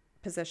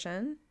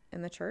position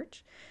in the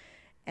church.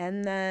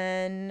 And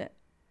then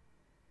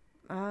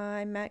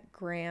I met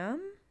Graham.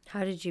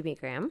 How did you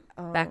meet Graham?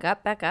 Back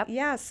up.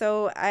 Yeah,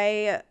 so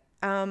it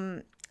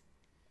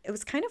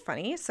was kind of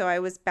funny. So I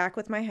was back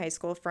with my high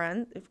school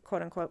friend,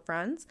 quote unquote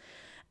friends,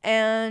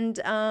 and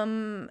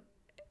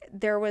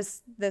there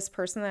was this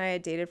person that I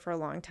had dated for a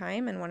long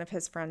time, and one of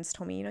his friends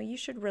told me, you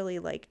should really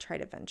like try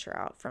to venture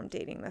out from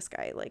dating this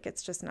guy. Like,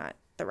 it's just not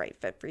the right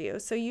fit for you.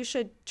 So you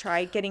should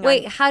try getting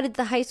Wait, on. how did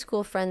the high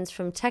school friends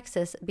from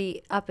Texas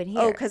be up in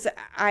here? Oh, because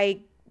I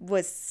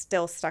was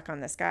still stuck on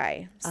this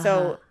guy.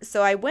 So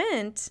I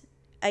went.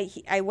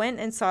 I went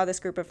and saw this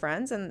group of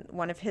friends, and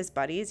one of his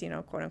buddies,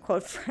 quote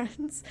unquote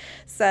friends,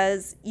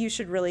 says you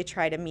should really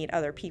try to meet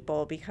other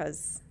people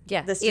because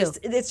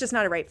it's just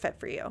not a right fit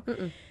for you.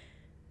 Mm-mm.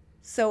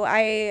 So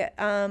I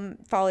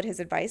followed his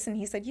advice, and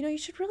he said, you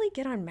should really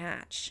get on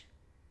Match.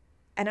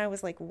 And I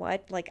was like,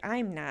 what? Like,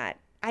 I'm not.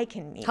 I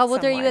can meet How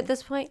old are you someone. at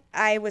this point?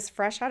 I was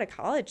fresh out of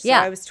college, so Yeah.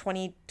 I was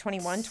 20,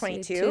 21,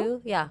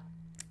 22. Yeah.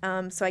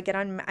 So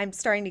I'm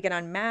starting to get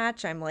on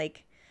Match. I'm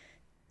like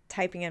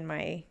typing in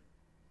my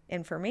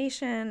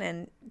information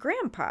and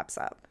Graham pops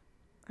up.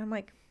 I'm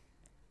like,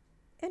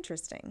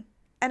 interesting.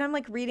 And I'm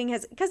like reading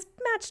because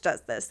Match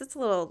does this. It's a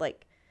little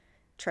like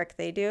trick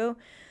they do.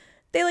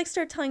 They like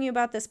start telling you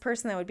about this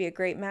person that would be a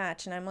great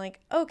match. And I'm like,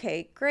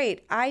 okay,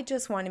 great. I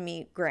just want to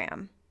meet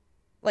Graham.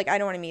 Like, I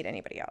don't want to meet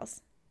anybody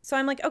else. So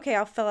I'm like, okay,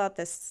 I'll fill out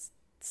this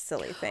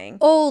silly thing.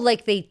 Oh,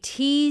 like they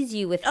tease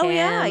you with him. Oh,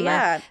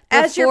 yeah.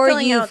 As you're Before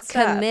filling you've out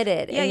stuff.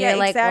 committed. Yeah, and yeah, you're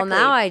like, exactly. well,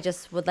 now I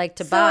just would like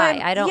to So buy.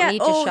 I don't need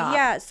to shop.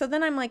 Yeah. So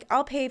then I'm like,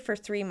 I'll pay for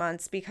 3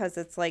 months because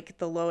it's like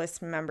the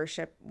lowest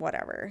membership,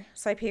 whatever.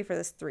 So I pay for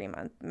this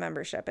 3-month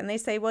membership. And they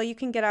say, well, you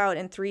can get out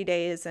in 3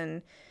 days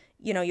and,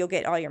 you'll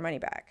get all your money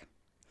back.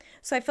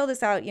 So I fill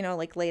this out,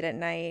 like late at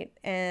night,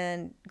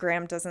 and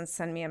Graham doesn't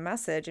send me a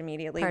message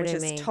immediately, which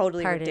is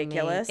totally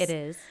ridiculous. It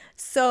is.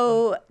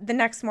 So the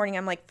next morning,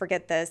 I'm like,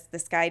 forget this.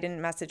 This guy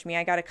didn't message me.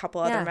 I got a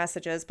couple other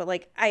messages, but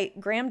like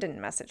Graham didn't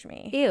message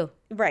me. Ew.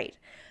 Right.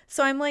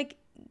 So I'm like,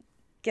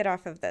 get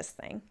off of this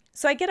thing.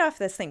 So I get off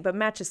this thing, but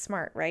Match is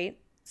smart, right?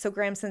 So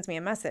Graham sends me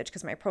a message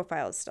because my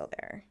profile is still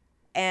there.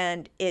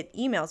 And it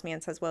emails me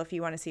and says, well, if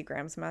you want to see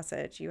Graham's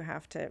message, you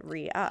have to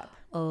re-up.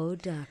 Oh,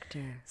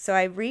 doctor. So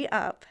I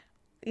re-up.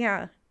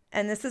 Yeah.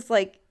 And this is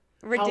like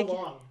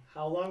ridiculous.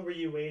 How long were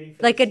you waiting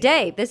for like this a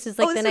day. email? This is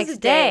like the this next is a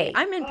day. day.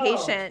 I'm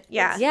impatient.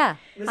 Yeah. Yeah.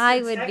 Mr.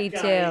 I would Tech be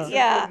Guy too. is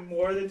Yeah. taking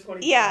more than 24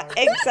 Yeah, hours.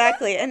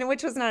 exactly. And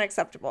which was not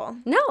acceptable.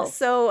 No.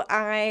 So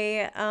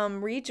I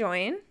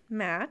rejoin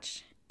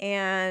Match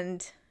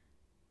and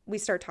we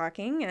start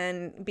talking,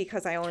 and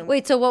because I only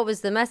Wait, so what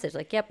was the message?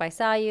 Like, yep, I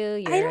saw you.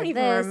 You're I don't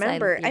even this,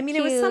 remember. you're I mean,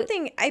 it was cute.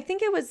 something, I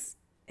think it was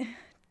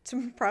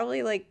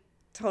probably like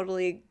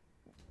totally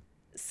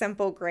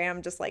simple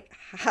Graham, just like,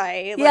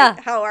 hi, like, Yeah.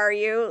 how are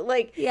you?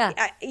 Like,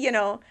 Yeah.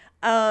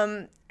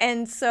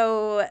 and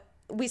so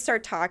we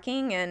start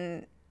talking,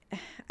 and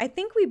I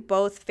think we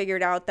both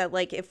figured out that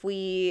like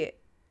we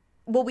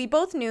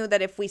both knew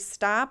that if we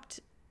stopped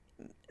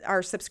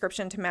our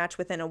subscription to Match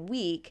within a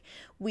week,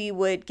 we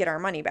would get our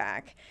money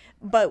back.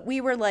 But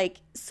we were like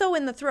so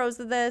in the throes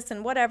of this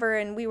and whatever,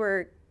 and we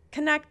were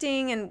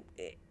connecting,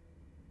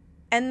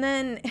 and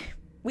then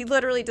we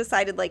literally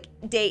decided like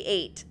day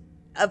 8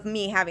 of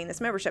me having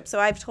this membership. So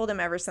I've told him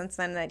ever since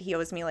then that he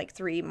owes me like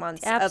 3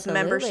 months of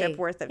membership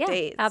worth of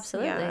dates.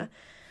 Absolutely. Yeah.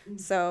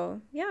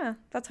 So yeah,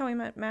 that's how we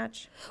met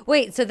Match.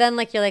 Wait, so then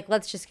like you're like,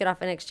 let's just get off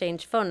and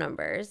exchange phone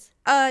numbers.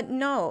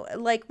 No,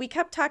 like we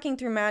kept talking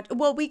through Match.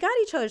 Well, we got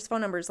each other's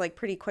phone numbers like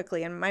pretty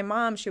quickly. And my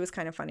mom, she was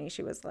kind of funny.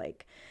 She was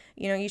like,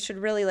 you should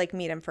really like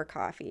meet him for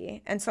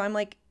coffee. And so I'm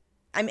like,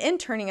 I'm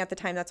interning at the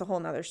time. That's a whole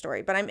nother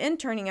story. But I'm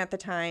interning at the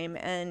time,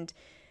 and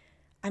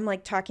I'm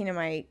like talking to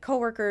my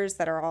coworkers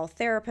that are all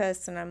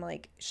therapists. And I'm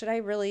like, should I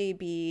really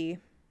be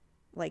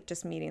like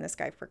just meeting this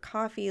guy for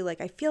coffee?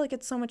 Like, I feel like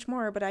it's so much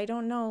more, but I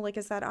don't know. Like,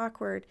 is that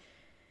awkward?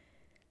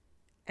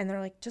 And they're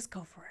like, just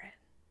go for it.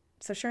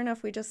 So sure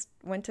enough, we just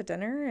went to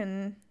dinner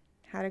and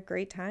had a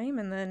great time.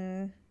 And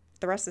then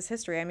the rest is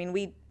history. I mean,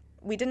 we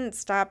didn't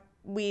stop.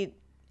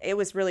 It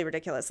was really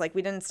ridiculous. Like,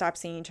 we didn't stop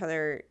seeing each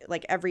other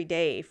like every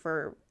day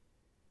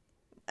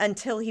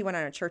until he went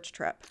on a church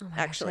trip, Oh my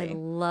actually. gosh, I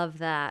love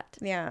that.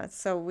 Yeah.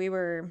 So we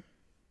were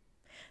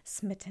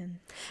smitten.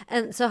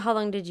 And so how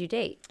long did you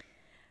date?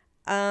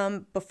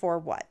 Before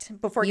what?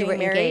 Before You getting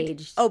were married?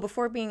 engaged. Oh,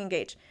 before being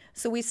engaged.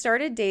 So we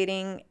started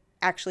dating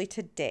actually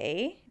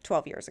today,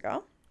 12 years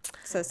ago.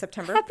 So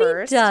September Happy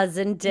 1st.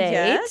 dozen date.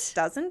 Yes,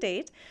 dozen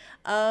date.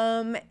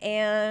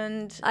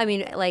 And I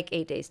mean, like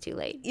 8 days too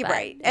late. but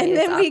right. I And mean,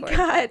 then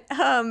it's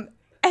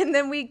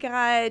awkward. we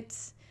got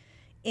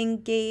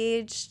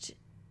engaged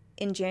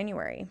in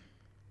January.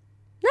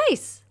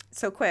 Nice.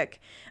 So quick.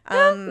 No,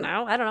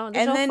 I don't know. There's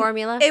And no then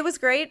formula. it was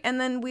great.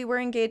 And then we were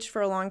engaged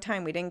for a long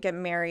time. We didn't get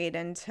married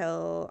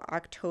until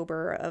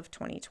October of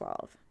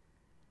 2012.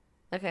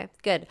 Okay,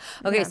 good.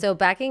 Okay, Yeah. so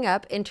backing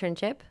up,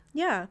 internship.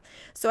 Yeah.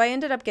 So I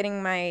ended up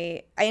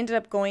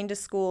going to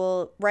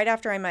school right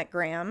after I met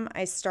Graham.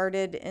 I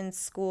started in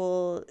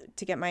school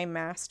to get my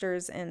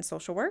master's in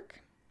social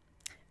work.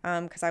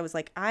 Because I was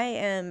like, I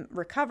am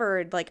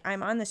recovered. Like,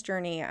 I'm on this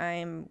journey.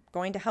 I'm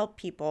going to help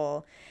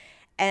people.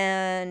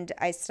 And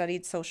I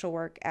studied social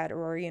work at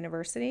Aurora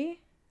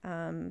University,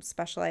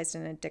 specialized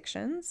in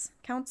addictions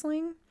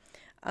counseling.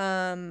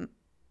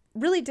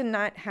 Really did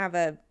not have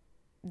a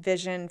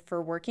vision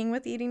for working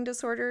with eating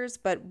disorders,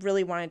 but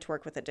really wanted to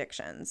work with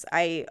addictions.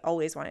 I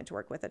always wanted to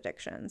work with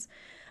addictions.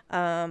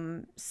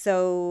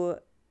 So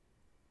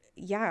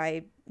yeah,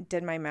 I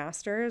did my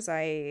master's.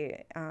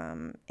 I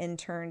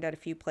interned at a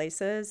few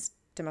places,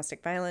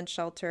 domestic violence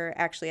shelter,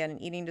 actually at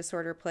an eating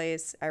disorder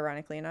place,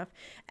 ironically enough,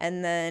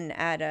 and then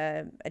at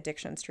a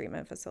addictions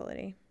treatment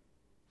facility.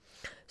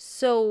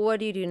 So what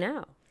do you do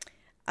now?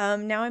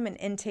 Now I'm an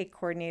intake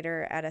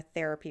coordinator at a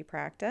therapy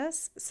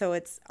practice. So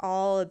it's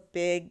all a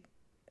big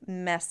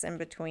mess in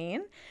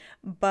between.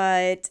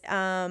 But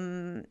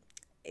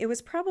it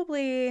was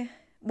probably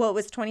Well, it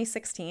was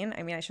 2016.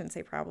 I mean, I shouldn't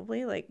say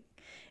probably. Like,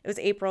 it was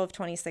April of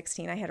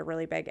 2016. I had a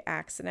really big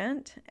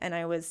accident, and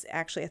I was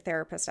actually a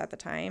therapist at the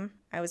time.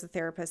 I was a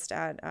therapist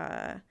at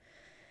a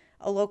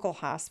local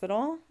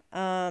hospital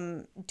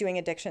doing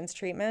addictions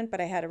treatment,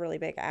 but I had a really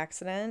big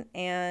accident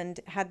and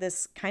had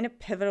this kind of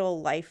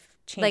pivotal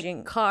life-changing...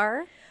 Like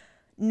car?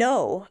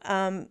 No,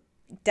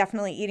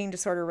 definitely eating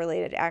disorder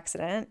related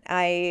accident.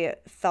 I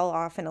fell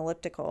off an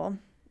elliptical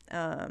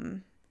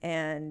and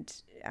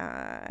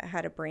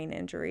had a brain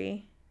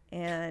injury.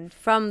 And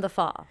From the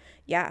fall?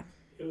 yeah,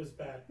 It was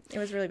bad. it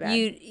was really bad.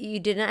 You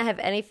did not have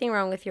anything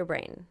wrong with your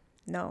brain?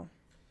 No.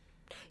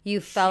 You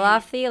fell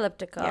off the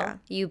elliptical. Yeah.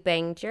 You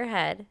banged your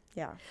head.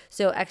 Yeah.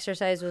 So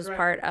exercise was Correct.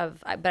 part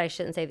of, but I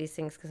shouldn't say these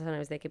things because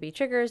sometimes they could be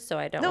triggers. So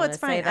I don't No, want it's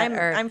to say fine.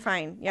 that. I'm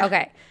fine. Yeah.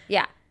 Okay.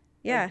 Yeah.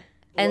 Yeah.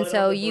 And Blood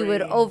so on the you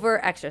would brain.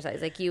 over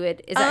exercise. Like you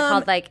would, is that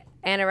called like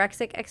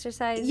anorexic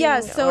exercise? Yeah.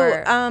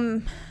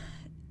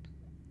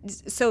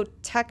 So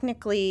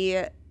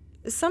technically,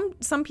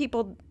 some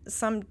people,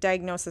 some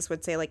diagnosis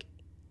would say like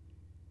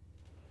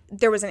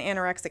there was an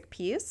anorexic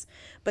piece,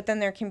 but then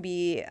there can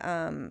be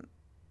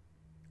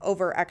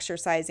over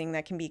exercising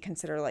that can be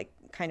considered like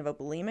kind of a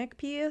bulimic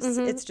piece.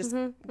 It's just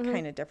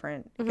kind of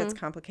different. It gets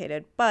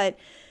complicated. But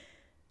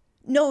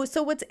no,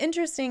 so what's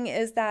interesting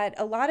is that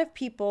a lot of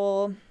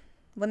people,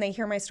 when they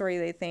hear my story,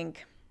 they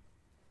think,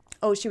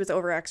 oh, she was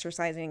over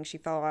exercising. She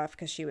fell off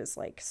because she was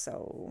like,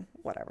 so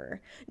whatever.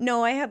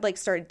 No, I had like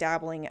started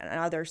dabbling in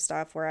other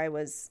stuff where I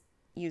was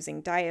using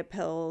diet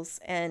pills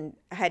and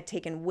had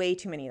taken way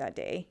too many that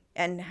day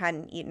and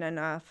hadn't eaten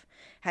enough,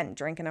 hadn't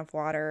drank enough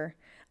water.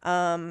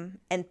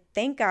 And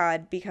thank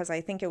God, because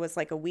I think it was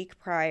like a week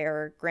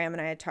prior, Graham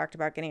and I had talked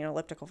about getting an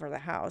elliptical for the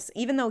house.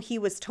 Even though he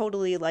was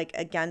totally like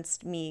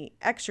against me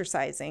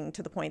exercising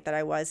to the point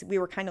that we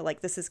were kind of like,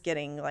 this is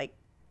getting like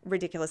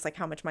ridiculous, like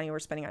how much money we're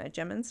spending on a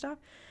gym and stuff.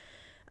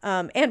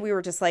 And we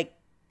were just like,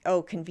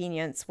 oh,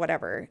 convenience,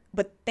 whatever.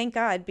 But thank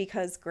God,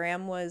 because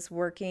Graham was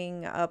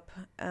working up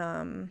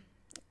near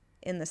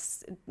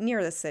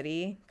the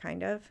city,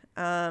 kind of,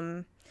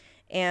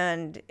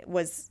 and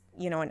was,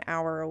 an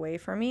hour away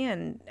from me,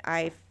 and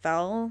I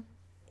fell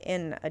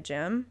in a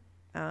gym,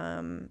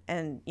 and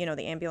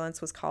the ambulance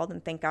was called,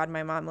 and thank God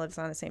my mom lives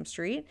on the same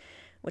street,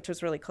 which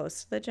was really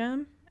close to the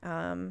gym,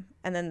 and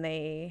then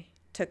they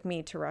took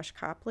me to Rush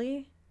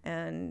Copley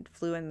and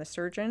flew in the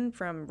surgeon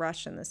from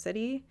Rush in the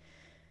city.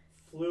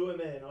 Flew him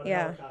in on a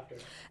Yeah. helicopter.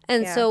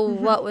 And Yeah. so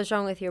what was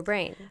wrong with your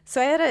brain? So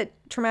I had a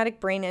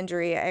traumatic brain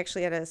injury. I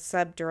actually had a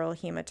subdural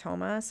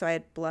hematoma, so I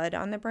had blood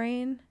on the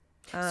brain.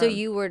 So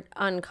you were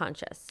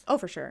unconscious. Oh,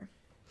 for sure.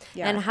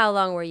 Yeah. And how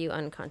long were you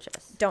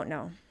unconscious? Don't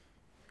know.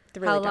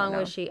 Really How don't long know.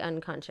 was she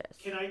unconscious?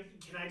 Can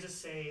I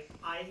just say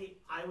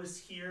I was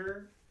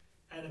here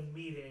at a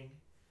meeting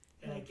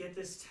and I get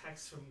this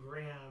text from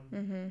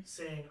Graham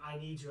saying I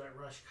need you at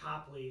Rush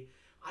Copley.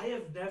 I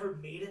have never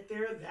made it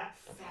there that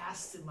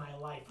fast in my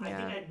life. I think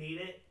I made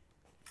it.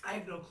 I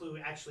have no clue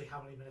actually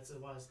how many minutes it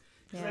was.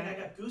 Because I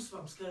got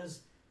goosebumps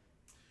because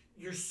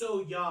you're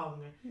so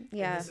young.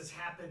 Yeah. And this has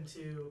happened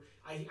to.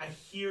 I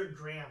hear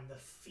Graham, the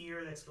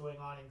fear that's going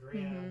on in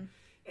Graham,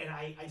 and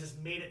I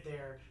just made it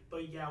there.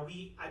 But yeah, I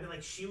mean,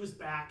 like she was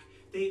back.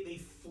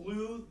 They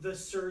flew the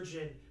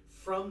surgeon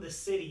from the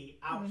city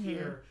out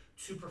here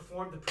to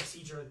perform the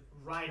procedure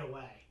right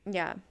away.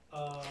 Yeah.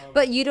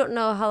 But you don't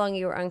know how long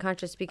you were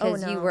unconscious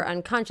because you no. were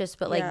unconscious,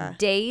 but like Yeah.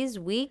 days,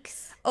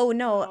 weeks? Oh,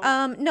 no.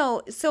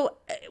 No. So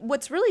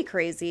what's really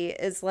crazy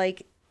is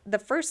like the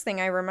first thing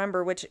I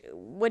remember, which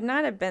would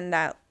not have been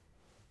that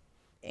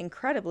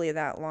incredibly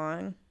that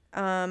long.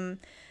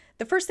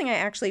 The first thing I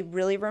actually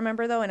really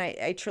remember, though, and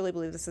I truly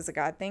believe this is a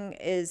God thing,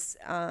 is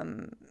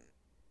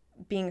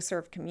being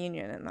served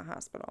communion in the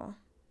hospital.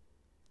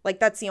 Like,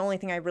 that's the only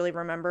thing I really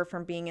remember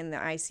from being in the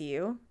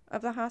ICU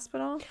of the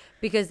hospital.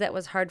 Because that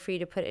was hard for you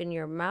to put in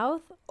your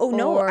mouth? Oh,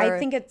 no, Or-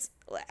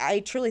 I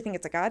truly think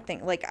it's a God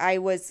thing. Like, I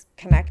was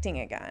connecting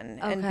again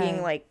and Okay.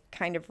 being, like,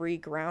 kind of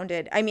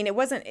regrounded. I mean,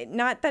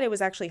 not that it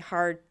was actually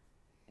hard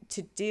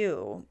to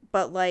do,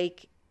 but,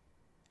 like,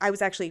 I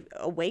was actually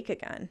awake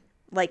again.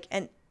 Like,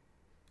 and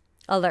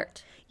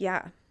Alert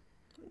yeah,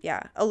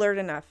 alert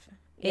enough.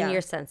 in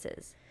your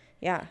senses.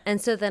 Yeah. And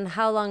so then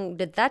how long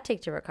did that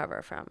take to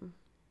recover from?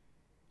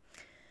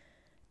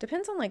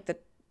 Depends on like the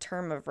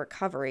term of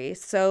recovery.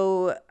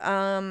 So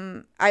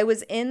I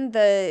was in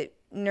the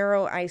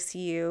neuro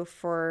ICU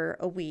for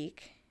a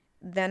week.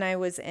 Then I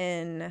was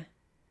in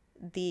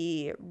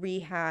the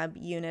rehab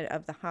unit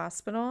of the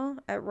hospital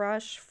at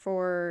Rush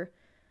for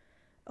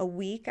a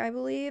week, I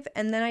believe.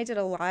 And then I did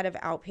a lot of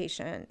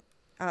outpatient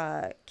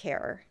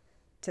care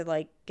to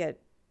like get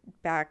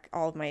back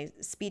all of my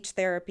speech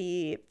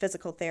therapy,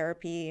 physical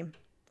therapy,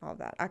 all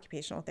that,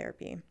 occupational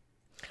therapy.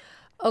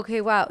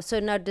 Okay, wow. So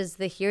now does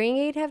the hearing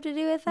aid have to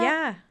do with that?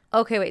 Yeah.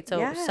 Okay, wait. So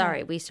Yeah.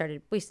 sorry, we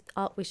should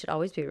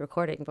always be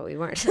recording, but we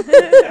weren't.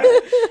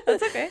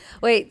 That's okay.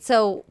 Wait,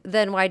 so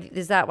then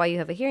is that why you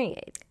have a hearing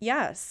aid?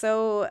 Yeah.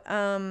 So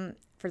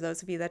for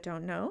those of you that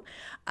don't know,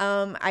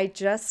 I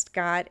just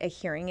got a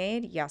hearing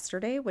aid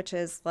yesterday, which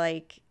is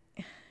like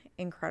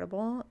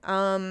incredible.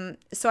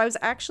 So I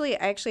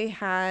actually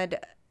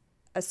had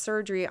a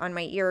surgery on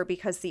my ear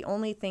because the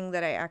only bone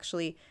that I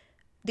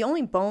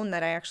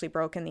actually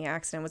broke in the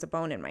accident was a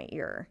bone in my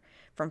ear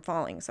from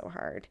falling so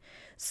hard.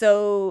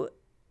 So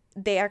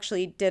they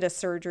actually did a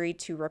surgery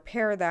to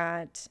repair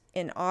that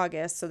in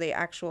August. So the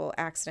actual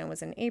accident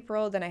was in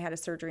April. Then I had a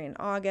surgery in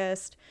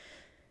August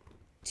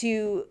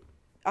to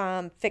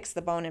fix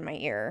the bone in my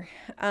ear.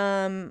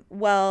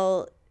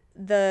 Well,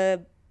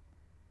 the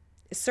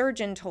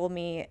surgeon told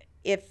me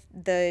if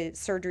the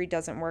surgery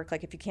doesn't work,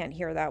 like if you can't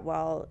hear that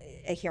well,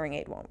 a hearing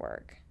aid won't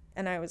work.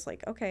 And I was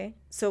like, okay.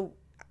 So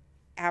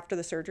after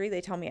the surgery,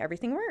 they tell me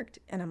everything worked.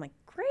 And I'm like,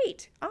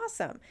 great,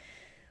 awesome.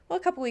 Well,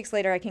 a couple weeks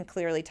later, I can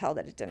clearly tell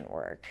that it didn't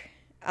work.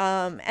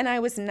 And I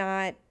was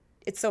not,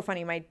 it's so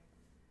funny.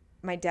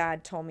 My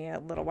dad told me a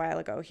little while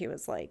ago, he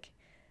was like,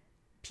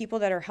 people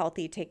that are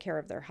healthy take care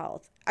of their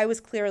health. I was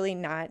clearly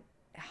not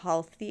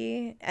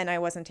healthy and I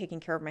wasn't taking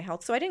care of my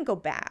health. So I didn't go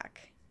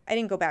back.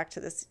 To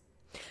this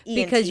ENT.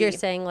 Because you're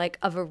saying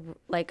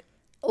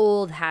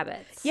old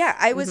habits. Yeah,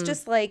 I was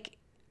just like,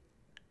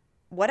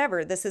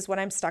 whatever, this is what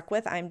I'm stuck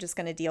with. I'm just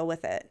going to deal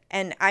with it.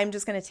 And I'm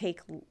just going to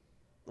take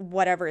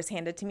whatever is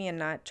handed to me and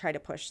not try to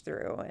push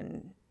through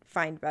and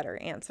find better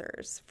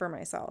answers for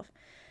myself.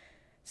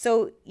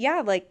 So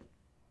yeah, like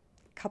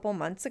a couple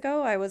months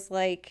ago, I was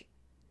like,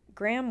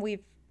 Graham,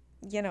 we've,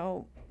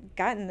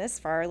 gotten this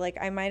far. Like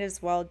I might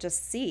as well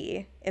just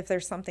see if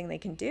there's something they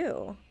can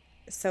do.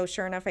 So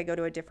sure enough, I go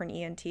to a different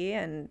ENT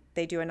and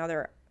they do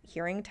another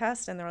hearing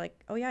test and they're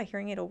like, oh yeah,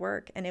 hearing aid will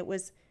work. And it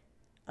was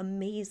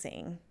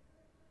amazing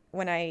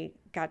when I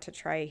got to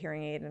try a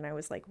hearing aid and I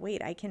was like,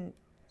 wait, I can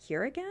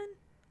hear again?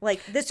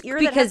 Like this ear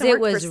that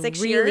hasn't worked for 6 years?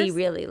 Because it was really,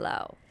 really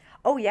low.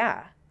 Oh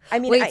yeah. I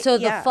mean,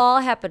 the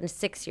fall happened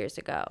 6 years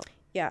ago.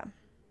 Yeah.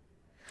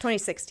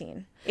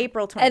 2016.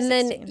 April 2016.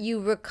 And then you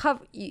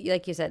recover,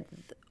 like you said,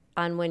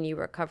 on when you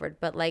recovered,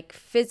 but like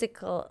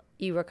physical,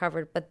 you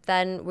recovered, but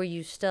then were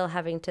you still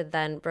having to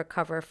then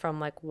recover from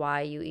like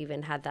why you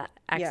even had that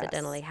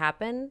accidentally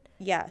happen?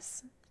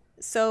 Yes.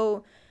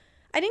 So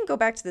I didn't go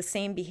back to the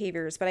same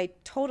behaviors, but I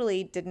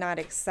totally did not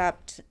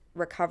accept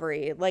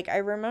recovery. Like I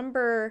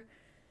remember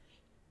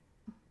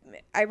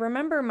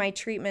my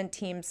treatment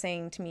team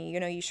saying to me,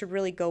 you should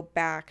really go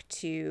back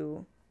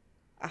to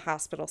a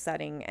hospital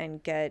setting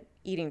and get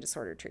eating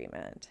disorder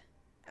treatment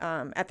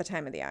at the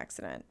time of the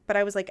accident. But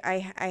I was like,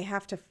 I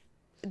have to,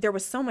 there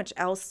was so much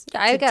else to do.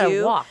 I've got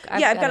to walk.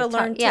 I've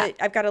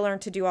got to learn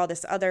to do all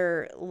this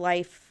other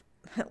life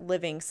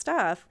living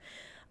stuff.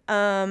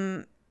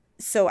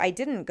 So I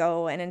didn't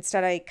go, and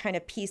instead I kind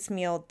of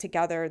piecemealed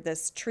together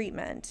this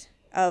treatment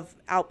of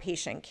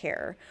outpatient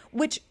care,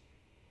 which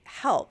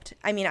helped.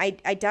 I mean,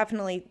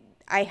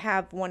 I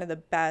have one of the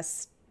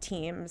best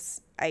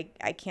teams. I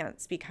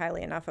can't speak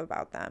highly enough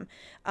about them.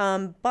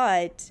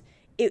 But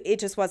it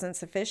just wasn't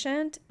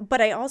sufficient. But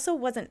I also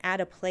wasn't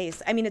at a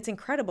place. I mean, it's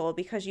incredible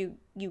because you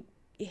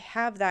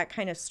have that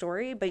kind of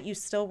story, but you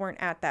still weren't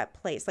at that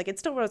place. Like it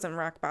still wasn't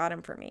rock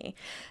bottom for me.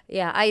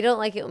 Yeah, I don't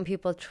like it when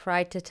people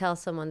try to tell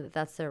someone that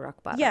that's their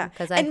rock bottom. Yeah,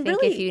 because I think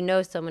really, if you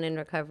know someone in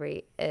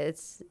recovery,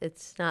 it's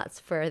not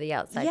for the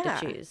outside to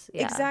choose.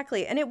 Yeah,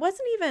 exactly. And it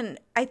wasn't even.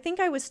 I think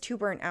I was too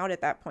burnt out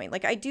at that point.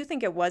 Like I do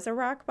think it was a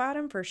rock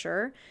bottom for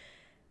sure,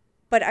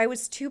 but I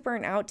was too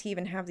burnt out to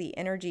even have the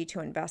energy to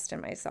invest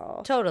in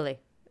myself. Totally.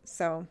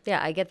 So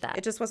yeah, I get that.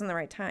 It just wasn't the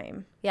right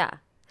time. Yeah.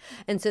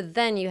 And so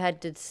then you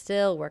had to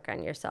still work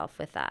on yourself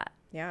with that.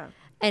 Yeah.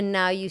 And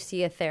now you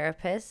see a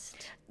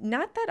therapist?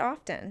 Not that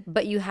often.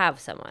 But you have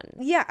someone?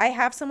 Yeah, I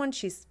have someone.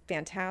 She's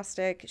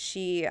fantastic.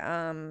 She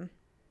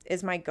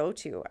is my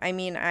go-to. I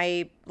mean,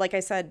 like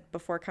I said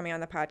before coming on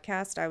the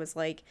podcast, I was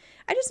like,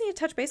 I just need to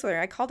touch base with her.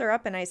 I called her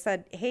up and I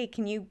said, hey,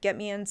 can you get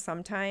me in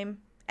sometime?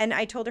 And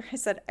I told her, I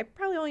said, I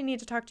probably only need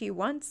to talk to you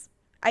once.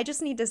 I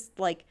just need to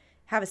like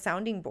have a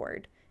sounding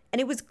board.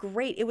 And it was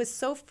great. It was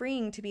so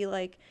freeing to be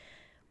like,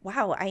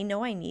 wow, I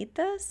know I need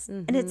this.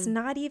 Mm-hmm. And it's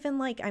not even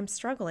like I'm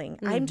struggling.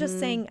 Mm-hmm. I'm just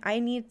saying I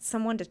need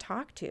someone to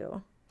talk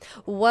to.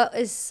 What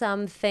is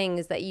some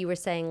things that you were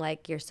saying,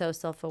 like you're so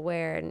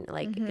self-aware and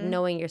like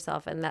knowing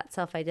yourself and that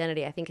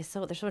self-identity, I think there's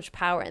so much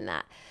power in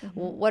that. Mm-hmm.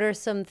 What are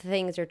some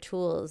things or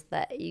tools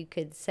that you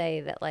could say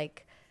that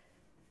like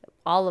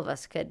all of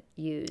us could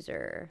use,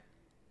 or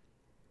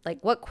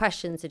like what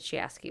questions did she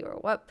ask you, or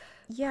what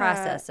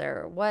process,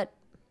 or what?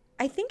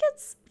 I think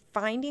it's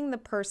finding the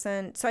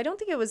person. So I don't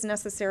think it was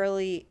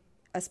necessarily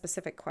a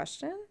specific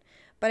question,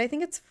 but I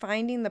think it's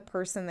finding the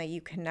person that you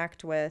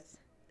connect with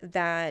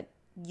that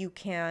you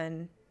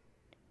can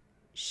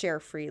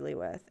share freely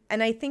with.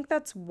 And I think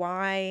that's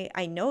why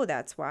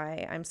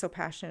I'm so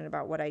passionate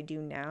about what I do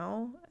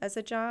now as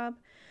a job,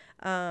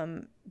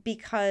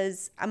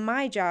 because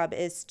my job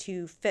is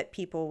to fit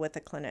people with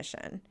a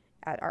clinician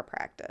at our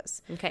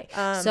practice. Okay.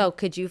 So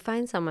could you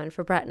find someone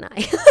for Brett and I?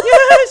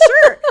 Yeah,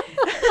 sure.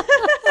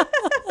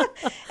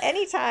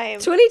 Anytime.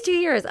 22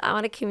 years. I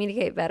want to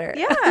communicate better.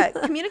 Yeah.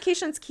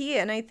 Communication's key.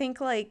 And I think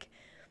like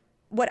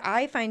what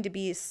I find to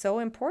be so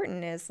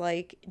important is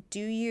like,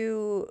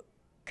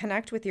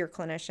 connect with your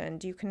clinician?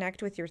 Do you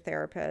connect with your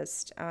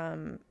therapist?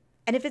 And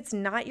if it's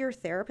not your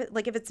therapist,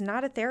 like if it's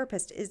not a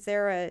therapist, is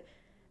there a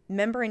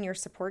member in your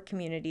support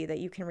community that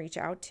you can reach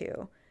out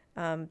to,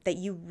 that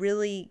you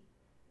really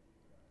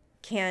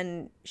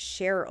can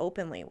share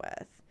openly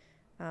with?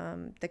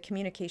 The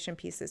communication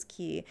piece is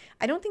key.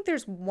 I don't think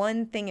there's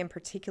one thing in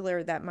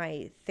particular that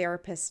my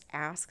therapist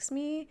asks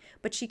me,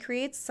 but she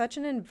creates such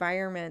an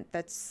environment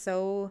that's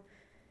so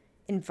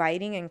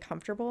inviting and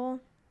comfortable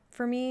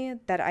for me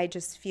that I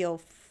just feel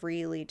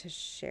freely to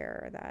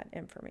share that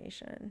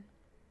information.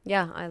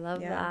 Yeah, I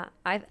love that.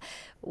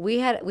 We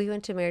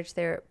went to marriage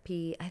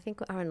therapy, I think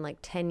around like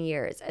 10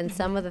 years. And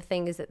some of the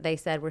things that they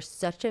said were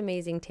such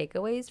amazing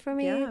takeaways for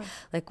me. Yeah.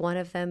 Like one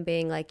of them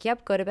being like,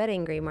 yep, go to bed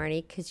angry,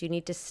 Marnie, because you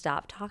need to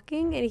stop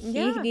talking and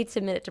he needs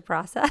a minute to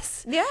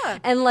process. Yeah.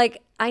 And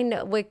like, I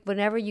know, like,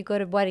 whenever you go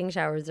to wedding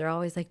showers, they're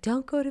always like,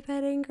 don't go to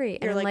bed angry.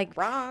 And You're I'm like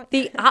wrong.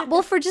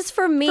 Well, for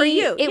me, for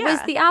you, it was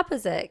the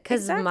opposite.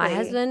 Because my Exactly.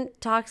 husband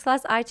talks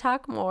less, I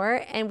talk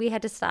more. And we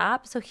had to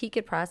stop so he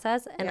could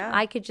process and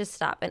I could just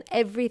stop. And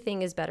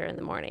everything is better in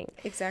the morning.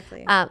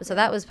 Exactly. So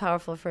that was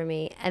powerful for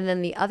me. And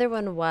then the other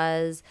one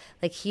was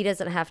like, he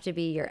doesn't have to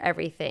be your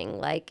everything.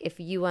 Like if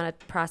you want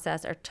to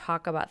process or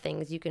talk about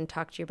things, you can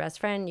talk to your best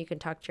friend, you can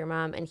talk to your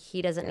mom, and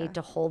he doesn't need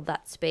to hold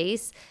that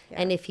space.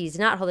 And if he's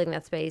not holding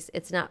that space,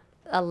 it's not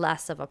a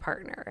less of a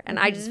partner. And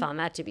I just found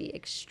that to be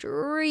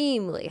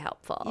extremely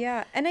helpful.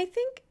 Yeah. And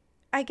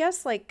I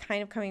guess like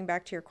kind of coming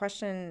back to your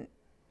question,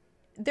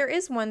 there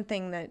is one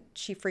thing that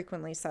she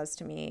frequently says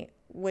to me,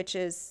 which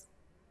is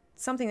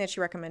something that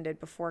she recommended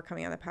before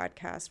coming on the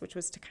podcast, which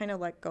was to kind of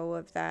let go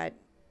of that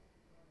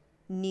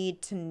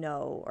need to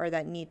know or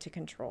that need to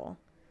control.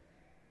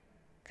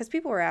 Because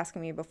people were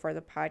asking me before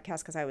the podcast,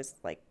 because I was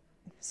like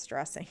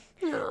stressing.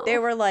 No. They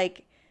were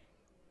like,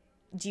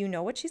 do you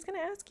know what she's going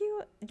to ask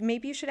you?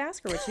 Maybe you should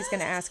ask her what she's going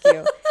to ask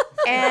you.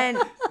 And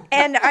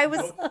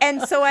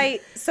so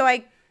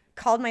I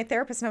called my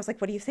therapist and I was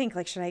like, what do you think?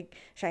 Like, should I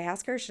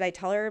ask her? Should I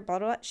tell her? Blah,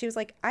 blah, blah. She was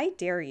like, I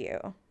dare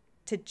you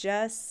to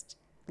just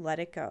let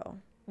it go.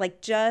 Like,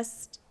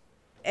 just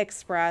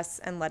express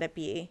and let it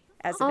be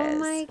as it is. Oh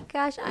my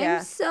gosh,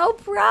 I'm so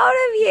proud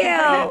of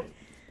you.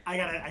 I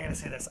gotta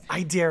say this.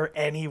 I dare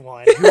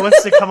anyone who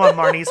wants to come on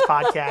Marnie's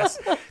podcast,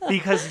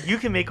 because you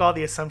can make all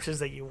the assumptions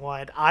that you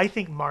want. I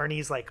think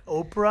Marnie's like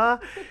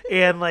Oprah,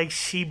 and like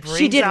she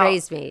did out...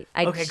 raise me.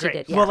 Okay, she great.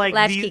 did, yeah. Well, like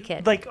latchkey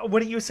kid. Like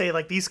what do you say?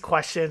 Like these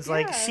questions,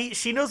 like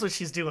she knows what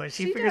she's doing.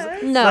 She figures.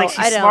 does. No, like, she's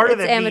I don't. smarter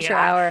It's than amateur me.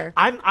 hour.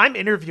 I'm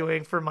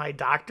interviewing for my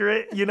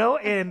doctorate, you know,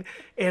 and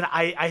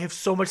I have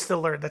so much to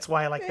learn. That's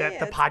why I like that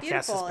the it's podcast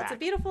beautiful. is back. It's a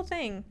beautiful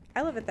thing.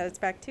 I love it that it's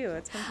back too.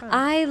 It's been fun.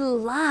 I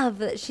love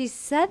that she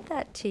said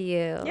that to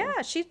you.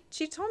 Yeah, she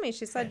told me.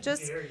 She said dare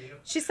you.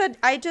 She said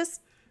I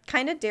just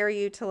kind of dare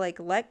you to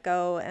like let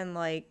go and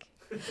like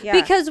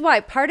Because why?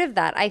 Part of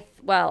that, I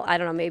don't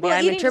know, maybe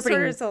I'm eating interpreting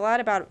disorder is a lot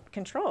about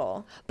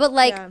control. But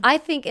like I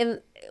think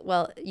you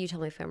tell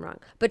me if I'm wrong.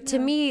 But to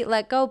me,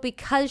 let go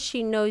because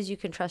she knows you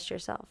can trust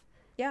yourself.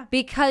 Yeah.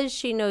 Because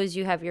she knows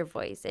you have your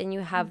voice and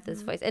you have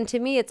this voice. And to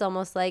me it's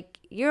almost like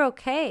you're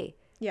okay.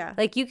 Yeah.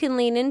 Like you can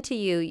lean into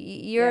you.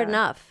 You're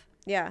enough.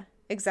 Yeah,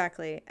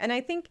 exactly. And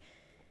I think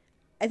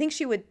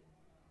she would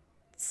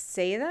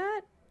say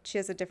that. She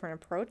has a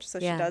different approach, so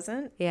she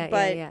doesn't. Yeah,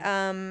 but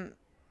yeah.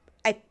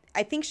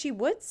 I think she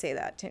would say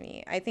that to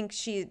me.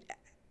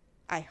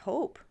 I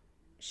hope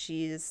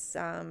she's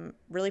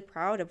really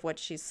proud of what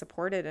she's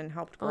supported and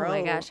helped grow. Oh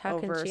my gosh, how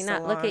can she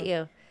not? Look at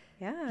you.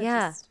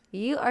 Yeah.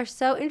 You are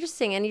so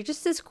interesting, and you're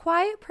just this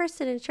quiet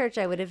person in church.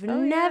 I would have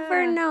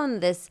never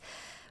known this.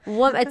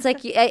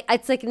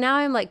 It's like now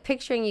I'm like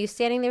picturing you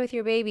standing there with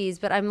your babies,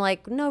 but I'm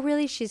like, no,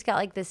 really, she's got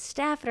like this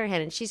staff in her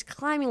hand and she's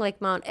climbing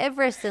like Mount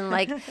Everest, and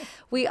like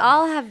we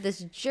all have this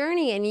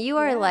journey, and you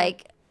are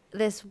like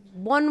this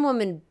one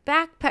woman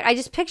backpack. I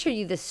just picture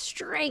you, this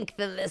strength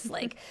and this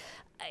like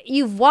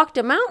you've walked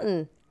a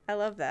mountain. I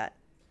love that.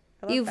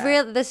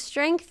 The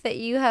strength that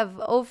you have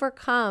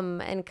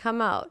overcome and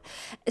come out.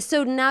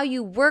 So now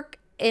you work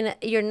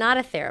you're not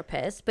a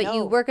therapist, but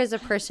you work as a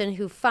person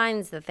who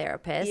finds the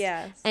therapist.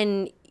 Yes.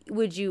 And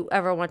would you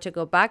ever want to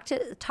go back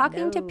to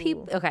talking to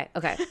people? Okay.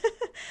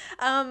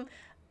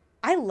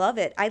 I love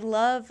it. I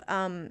love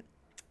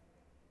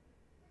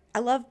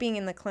being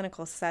in the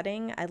clinical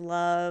setting. I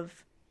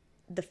love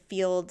the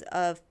field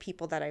of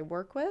people that I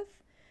work with.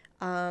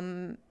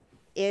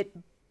 It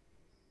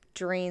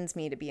drains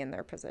me to be in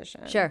their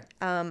position. Sure.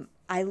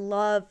 I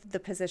love the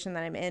position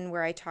that I'm in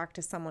where I talk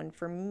to someone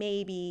for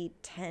maybe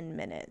 10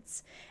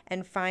 minutes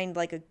and find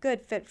like a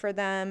good fit for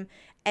them,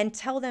 and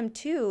tell them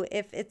too,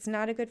 if it's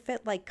not a good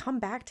fit, like come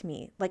back to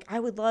me. Like I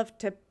would love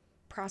to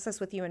process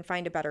with you and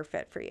find a better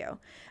fit for you.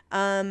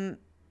 But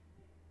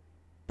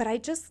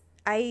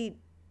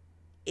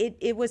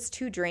it was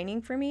too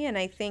draining for me. And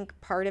I think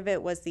part of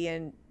it was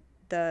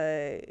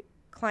the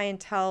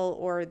clientele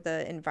or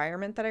the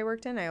environment that I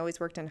worked in. I always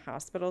worked in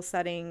hospital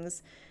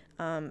settings,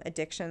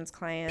 addictions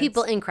clients.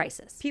 People in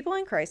crisis,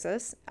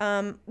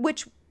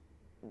 which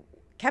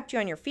kept you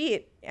on your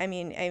feet. I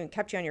mean,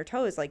 kept you on your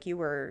toes. Like you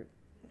were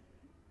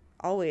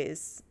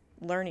always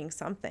learning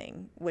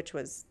something, which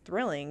was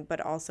thrilling, but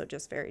also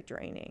just very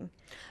draining.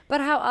 But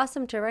how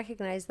awesome to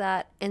recognize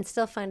that and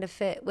still find a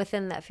fit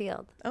within that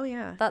field. Oh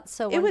yeah. That's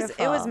so It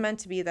wonderful. was meant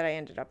to be that I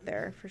ended up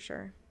there for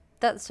sure.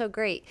 That's so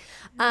great.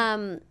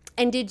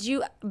 And did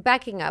you,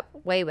 backing up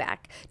way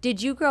back,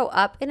 did you grow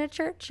up in a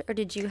church or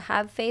did you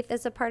have faith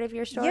as a part of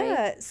your story?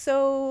 Yeah.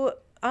 So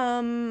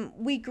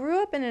we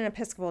grew up in an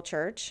Episcopal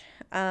church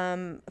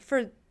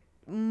for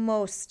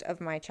most of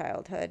my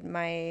childhood.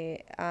 My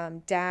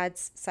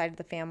dad's side of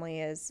the family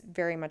is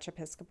very much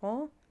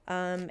Episcopal.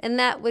 And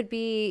that would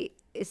be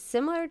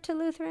similar to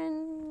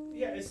Lutheran?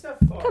 Yeah, it's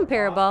not far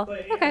Comparable. off,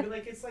 but Okay. I mean,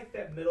 like it's like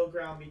that middle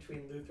ground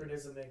between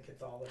Lutheranism and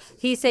Catholicism.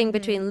 He's saying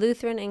between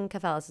Lutheran and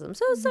Catholicism.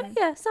 So,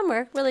 yeah,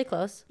 somewhere really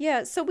close.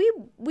 Yeah. So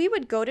we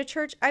would go to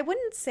church. I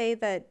wouldn't say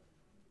that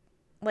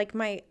like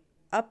my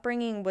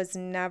upbringing was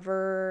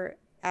never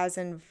as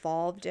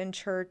involved in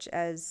church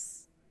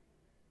as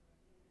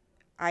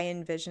I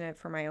envision it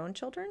for my own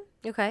children.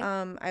 Okay.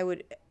 I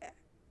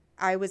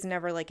was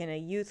never like in a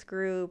youth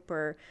group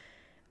or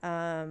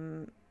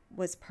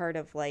was part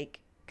of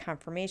like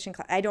confirmation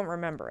class. I don't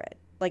remember it.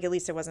 Like at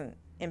least it wasn't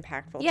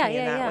impactful to me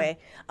in that way.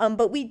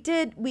 But we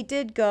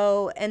did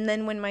go, and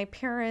then when my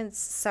parents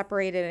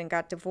separated and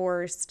got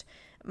divorced,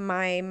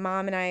 my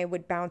mom and I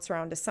would bounce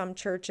around to some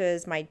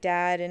churches. My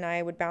dad and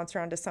I would bounce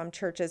around to some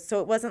churches.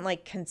 So it wasn't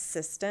like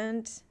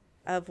consistent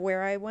of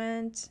where I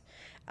went.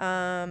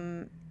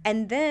 And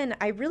then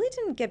I really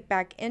didn't get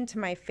back into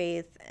my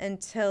faith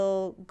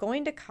until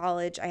going to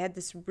college. I had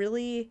this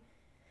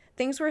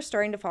things were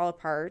starting to fall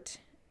apart.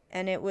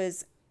 And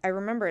I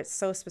remember it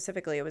so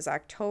specifically. It was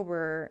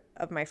October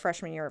of my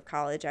freshman year of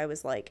college. I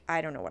was like,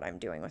 I don't know what I'm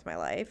doing with my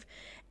life.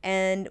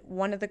 And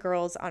one of the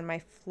girls on my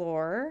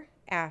floor,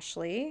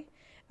 Ashley,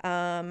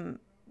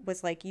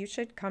 was like, you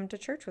should come to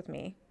church with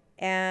me.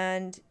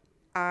 And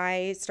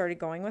I started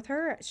going with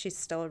her. She's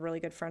still a really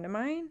good friend of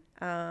mine.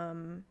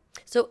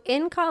 So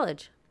in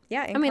college?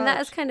 Yeah, I mean, that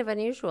is kind of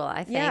unusual,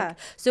 I think. Yeah.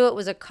 So it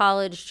was a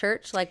college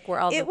church, like where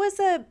all It was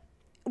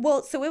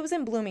so it was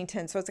in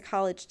Bloomington, so it's a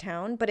college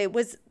town, but it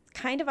was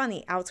kind of on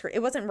the outskirts.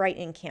 It wasn't right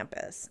in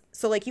campus.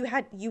 So like you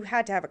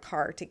had to have a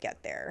car to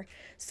get there.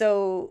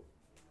 So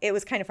it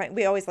was kind of fun.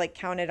 We always like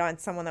counted on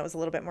someone that was a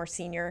little bit more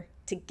senior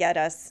to get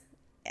us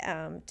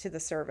to the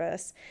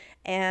service.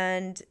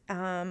 And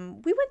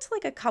we went to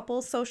like a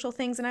couple social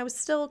things, and I was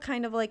still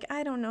kind of like,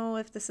 I don't know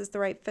if this is the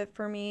right fit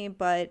for me,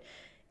 but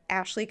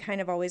Ashley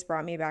kind of always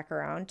brought me back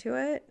around to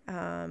it,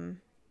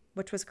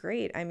 which was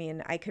great. I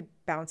mean, I could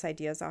bounce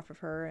ideas off of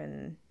her.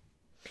 And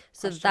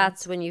so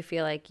that's when you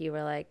feel like you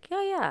were like,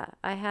 oh yeah,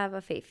 I have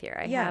a faith here.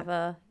 I have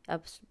a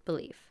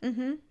belief.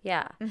 Mm-hmm.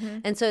 Yeah. Mm-hmm.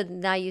 And so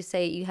now you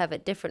say you have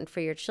it different for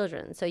your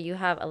children. So you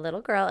have a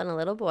little girl and a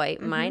little boy.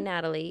 Mm-hmm. My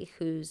Natalie,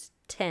 who's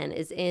 10,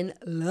 is in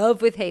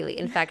love with Haley.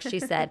 In fact, she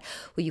said,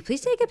 will you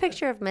please take a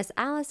picture of Miss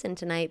Allison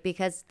tonight,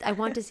 because I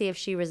want to see if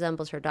she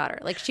resembles her daughter.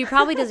 Like, she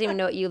probably doesn't even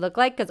know what you look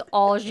like, because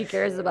all she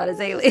cares about is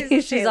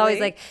Haley. She's always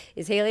like,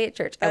 is Haley at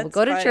church? I will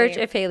go to church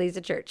if Haley's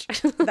at church.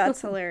 That's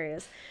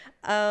hilarious.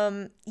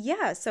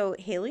 Yeah, so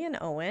Haley and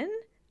Owen,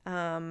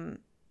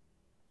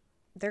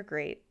 they're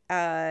great.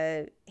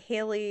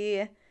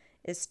 Haley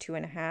is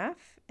 2.5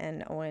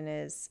 and Owen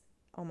is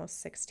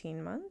almost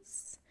 16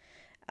 months.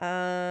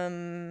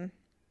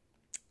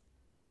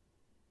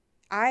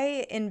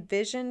 I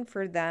envision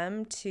for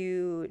them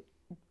to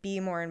be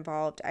more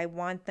involved. I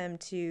want them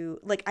to,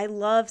 like, I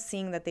love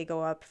seeing that they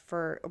go up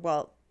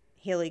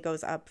Haley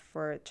goes up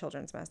for a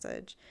children's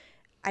message.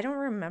 I don't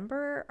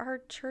remember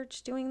our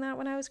church doing that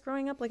when I was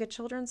growing up, like a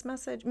children's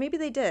message. Maybe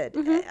they did.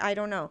 Mm-hmm. I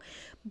don't know.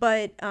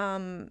 But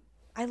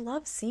I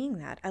love seeing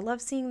that. I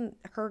love seeing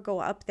her go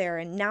up there,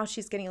 and now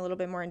she's getting a little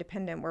bit more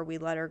independent, where we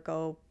let her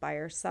go by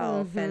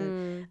herself.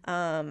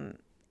 Mm-hmm.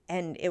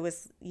 And it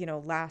was,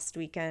 last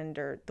weekend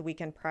or the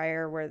weekend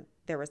prior where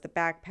there was the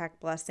backpack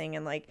blessing,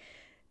 and like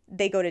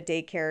they go to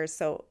daycare.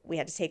 So we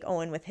had to take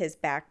Owen with his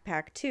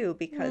backpack too,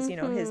 because,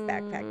 mm-hmm. His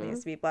backpack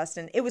needs to be blessed.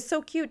 And it was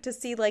so cute to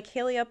see like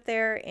Haley up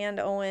there and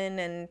Owen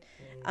and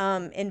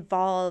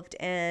involved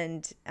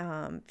and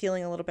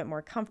feeling a little bit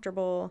more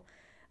comfortable.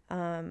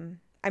 I'm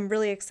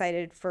really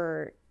excited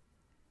to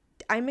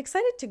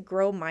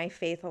grow my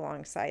faith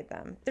alongside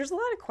them. There's a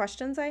lot of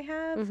questions I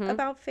have mm-hmm.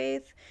 about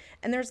faith,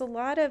 and there's a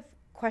lot of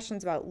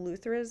questions about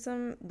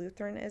Lutheranism,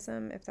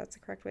 if that's the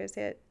correct way to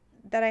say it,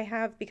 that I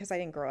have because I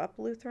didn't grow up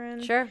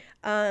Lutheran. Sure.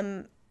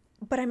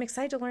 But I'm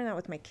excited to learn that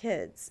with my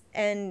kids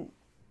and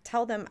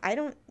tell them I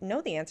don't know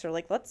the answer.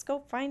 Like, let's go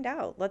find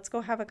out. Let's go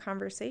have a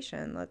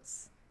conversation.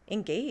 Let's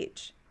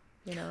engage.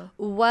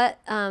 What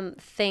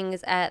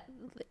things at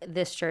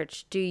this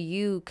church do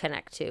you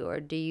connect to, or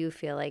do you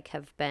feel like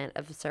have been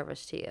of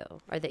service to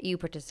you, or that you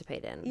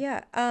participate in?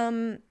 Yeah.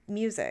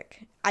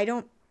 Music. I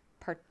don't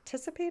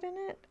participate in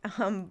it,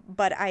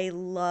 but I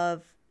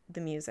love the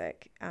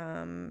music.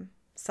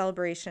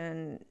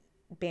 Celebration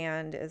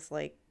band is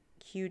like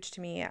huge to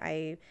me.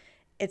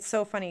 It's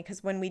so funny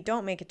because when we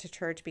don't make it to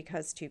church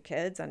because 2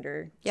 kids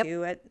under yep.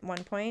 2 at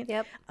one point,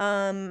 yep.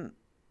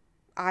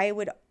 I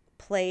would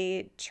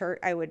play church.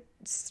 I would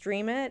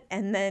stream it,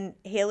 and then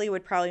Haley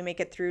would probably make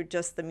it through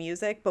just the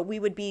music. But we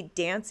would be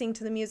dancing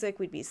to the music.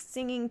 We'd be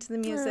singing to the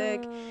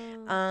music,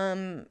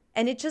 and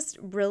it just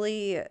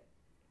really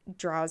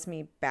draws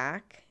me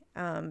back.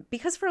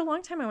 Because for a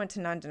long time I went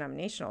to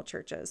non-denominational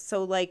churches,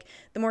 so like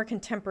the more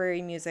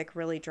contemporary music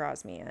really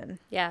draws me in.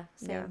 Yeah,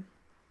 same.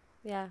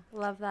 Yeah,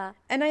 love that.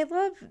 And I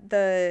love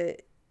the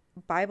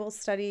Bible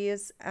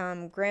studies.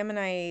 Graham and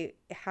I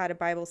had a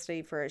Bible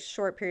study for a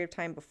short period of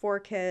time before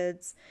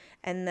kids,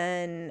 and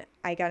then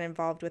I got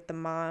involved with the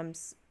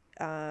moms'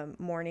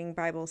 morning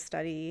Bible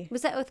study.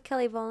 Was that with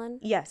Kelly Volan?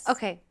 Yes.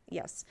 Okay.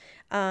 Yes.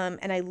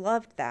 And I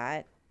loved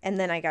that. And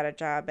then I got a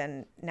job,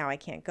 and now I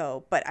can't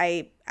go. But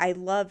I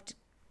loved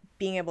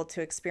being able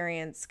to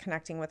experience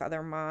connecting with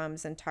other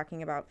moms and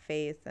talking about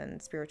faith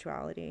and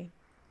spirituality.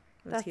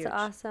 That's huge.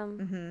 awesome.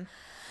 Mm-hmm.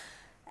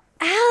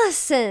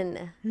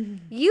 Allison,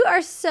 you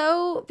are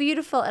so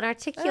beautiful and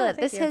articulate. thank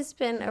This you. has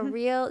been a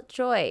real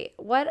joy.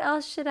 What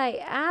else should I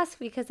ask?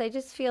 Because I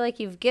just feel like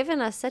you've given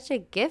us such a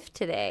gift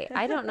today.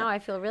 I don't know. I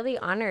feel really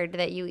honored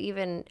that you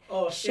even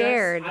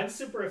shared. I'm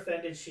super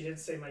offended she didn't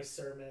say my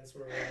sermons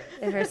were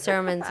right. If her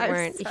sermons I'm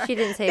weren't. sorry. She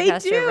didn't say They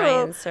Pastor do.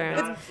 Ryan's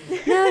sermon. Not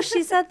if you- No,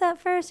 she said that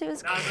first. It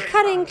was Not very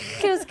cutting.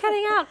 proud. It was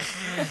cutting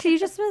out. You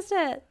just missed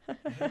it.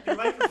 Your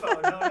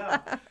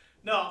microphone.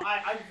 No,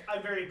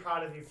 I'm very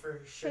proud of you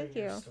for sharing Thank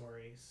your you.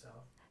 story. So.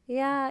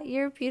 Yeah,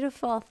 you're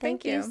beautiful.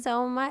 Thank you you.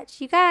 so much.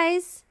 You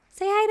guys,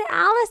 say hi to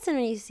Allison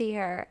when you see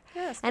her.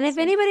 Yes, And if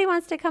anybody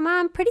wants to come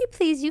on, pretty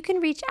please, you can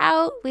reach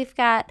out. We've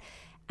got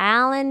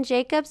Alan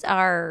Jacobs,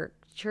 our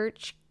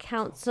church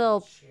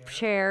council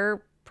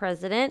chair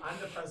president. I'm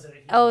the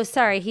president. Oh,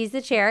 sorry, he's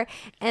the chair.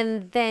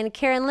 And then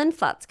Karen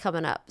Lindflot's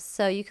coming up.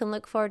 So you can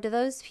look forward to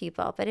those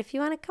people. But if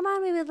you want to come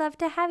on, we would love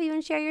to have you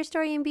and share your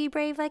story and be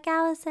brave like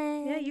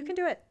Allison. Yeah, you can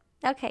do it.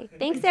 Okay,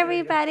 thanks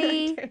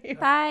everybody.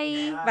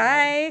 Bye.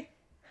 Bye.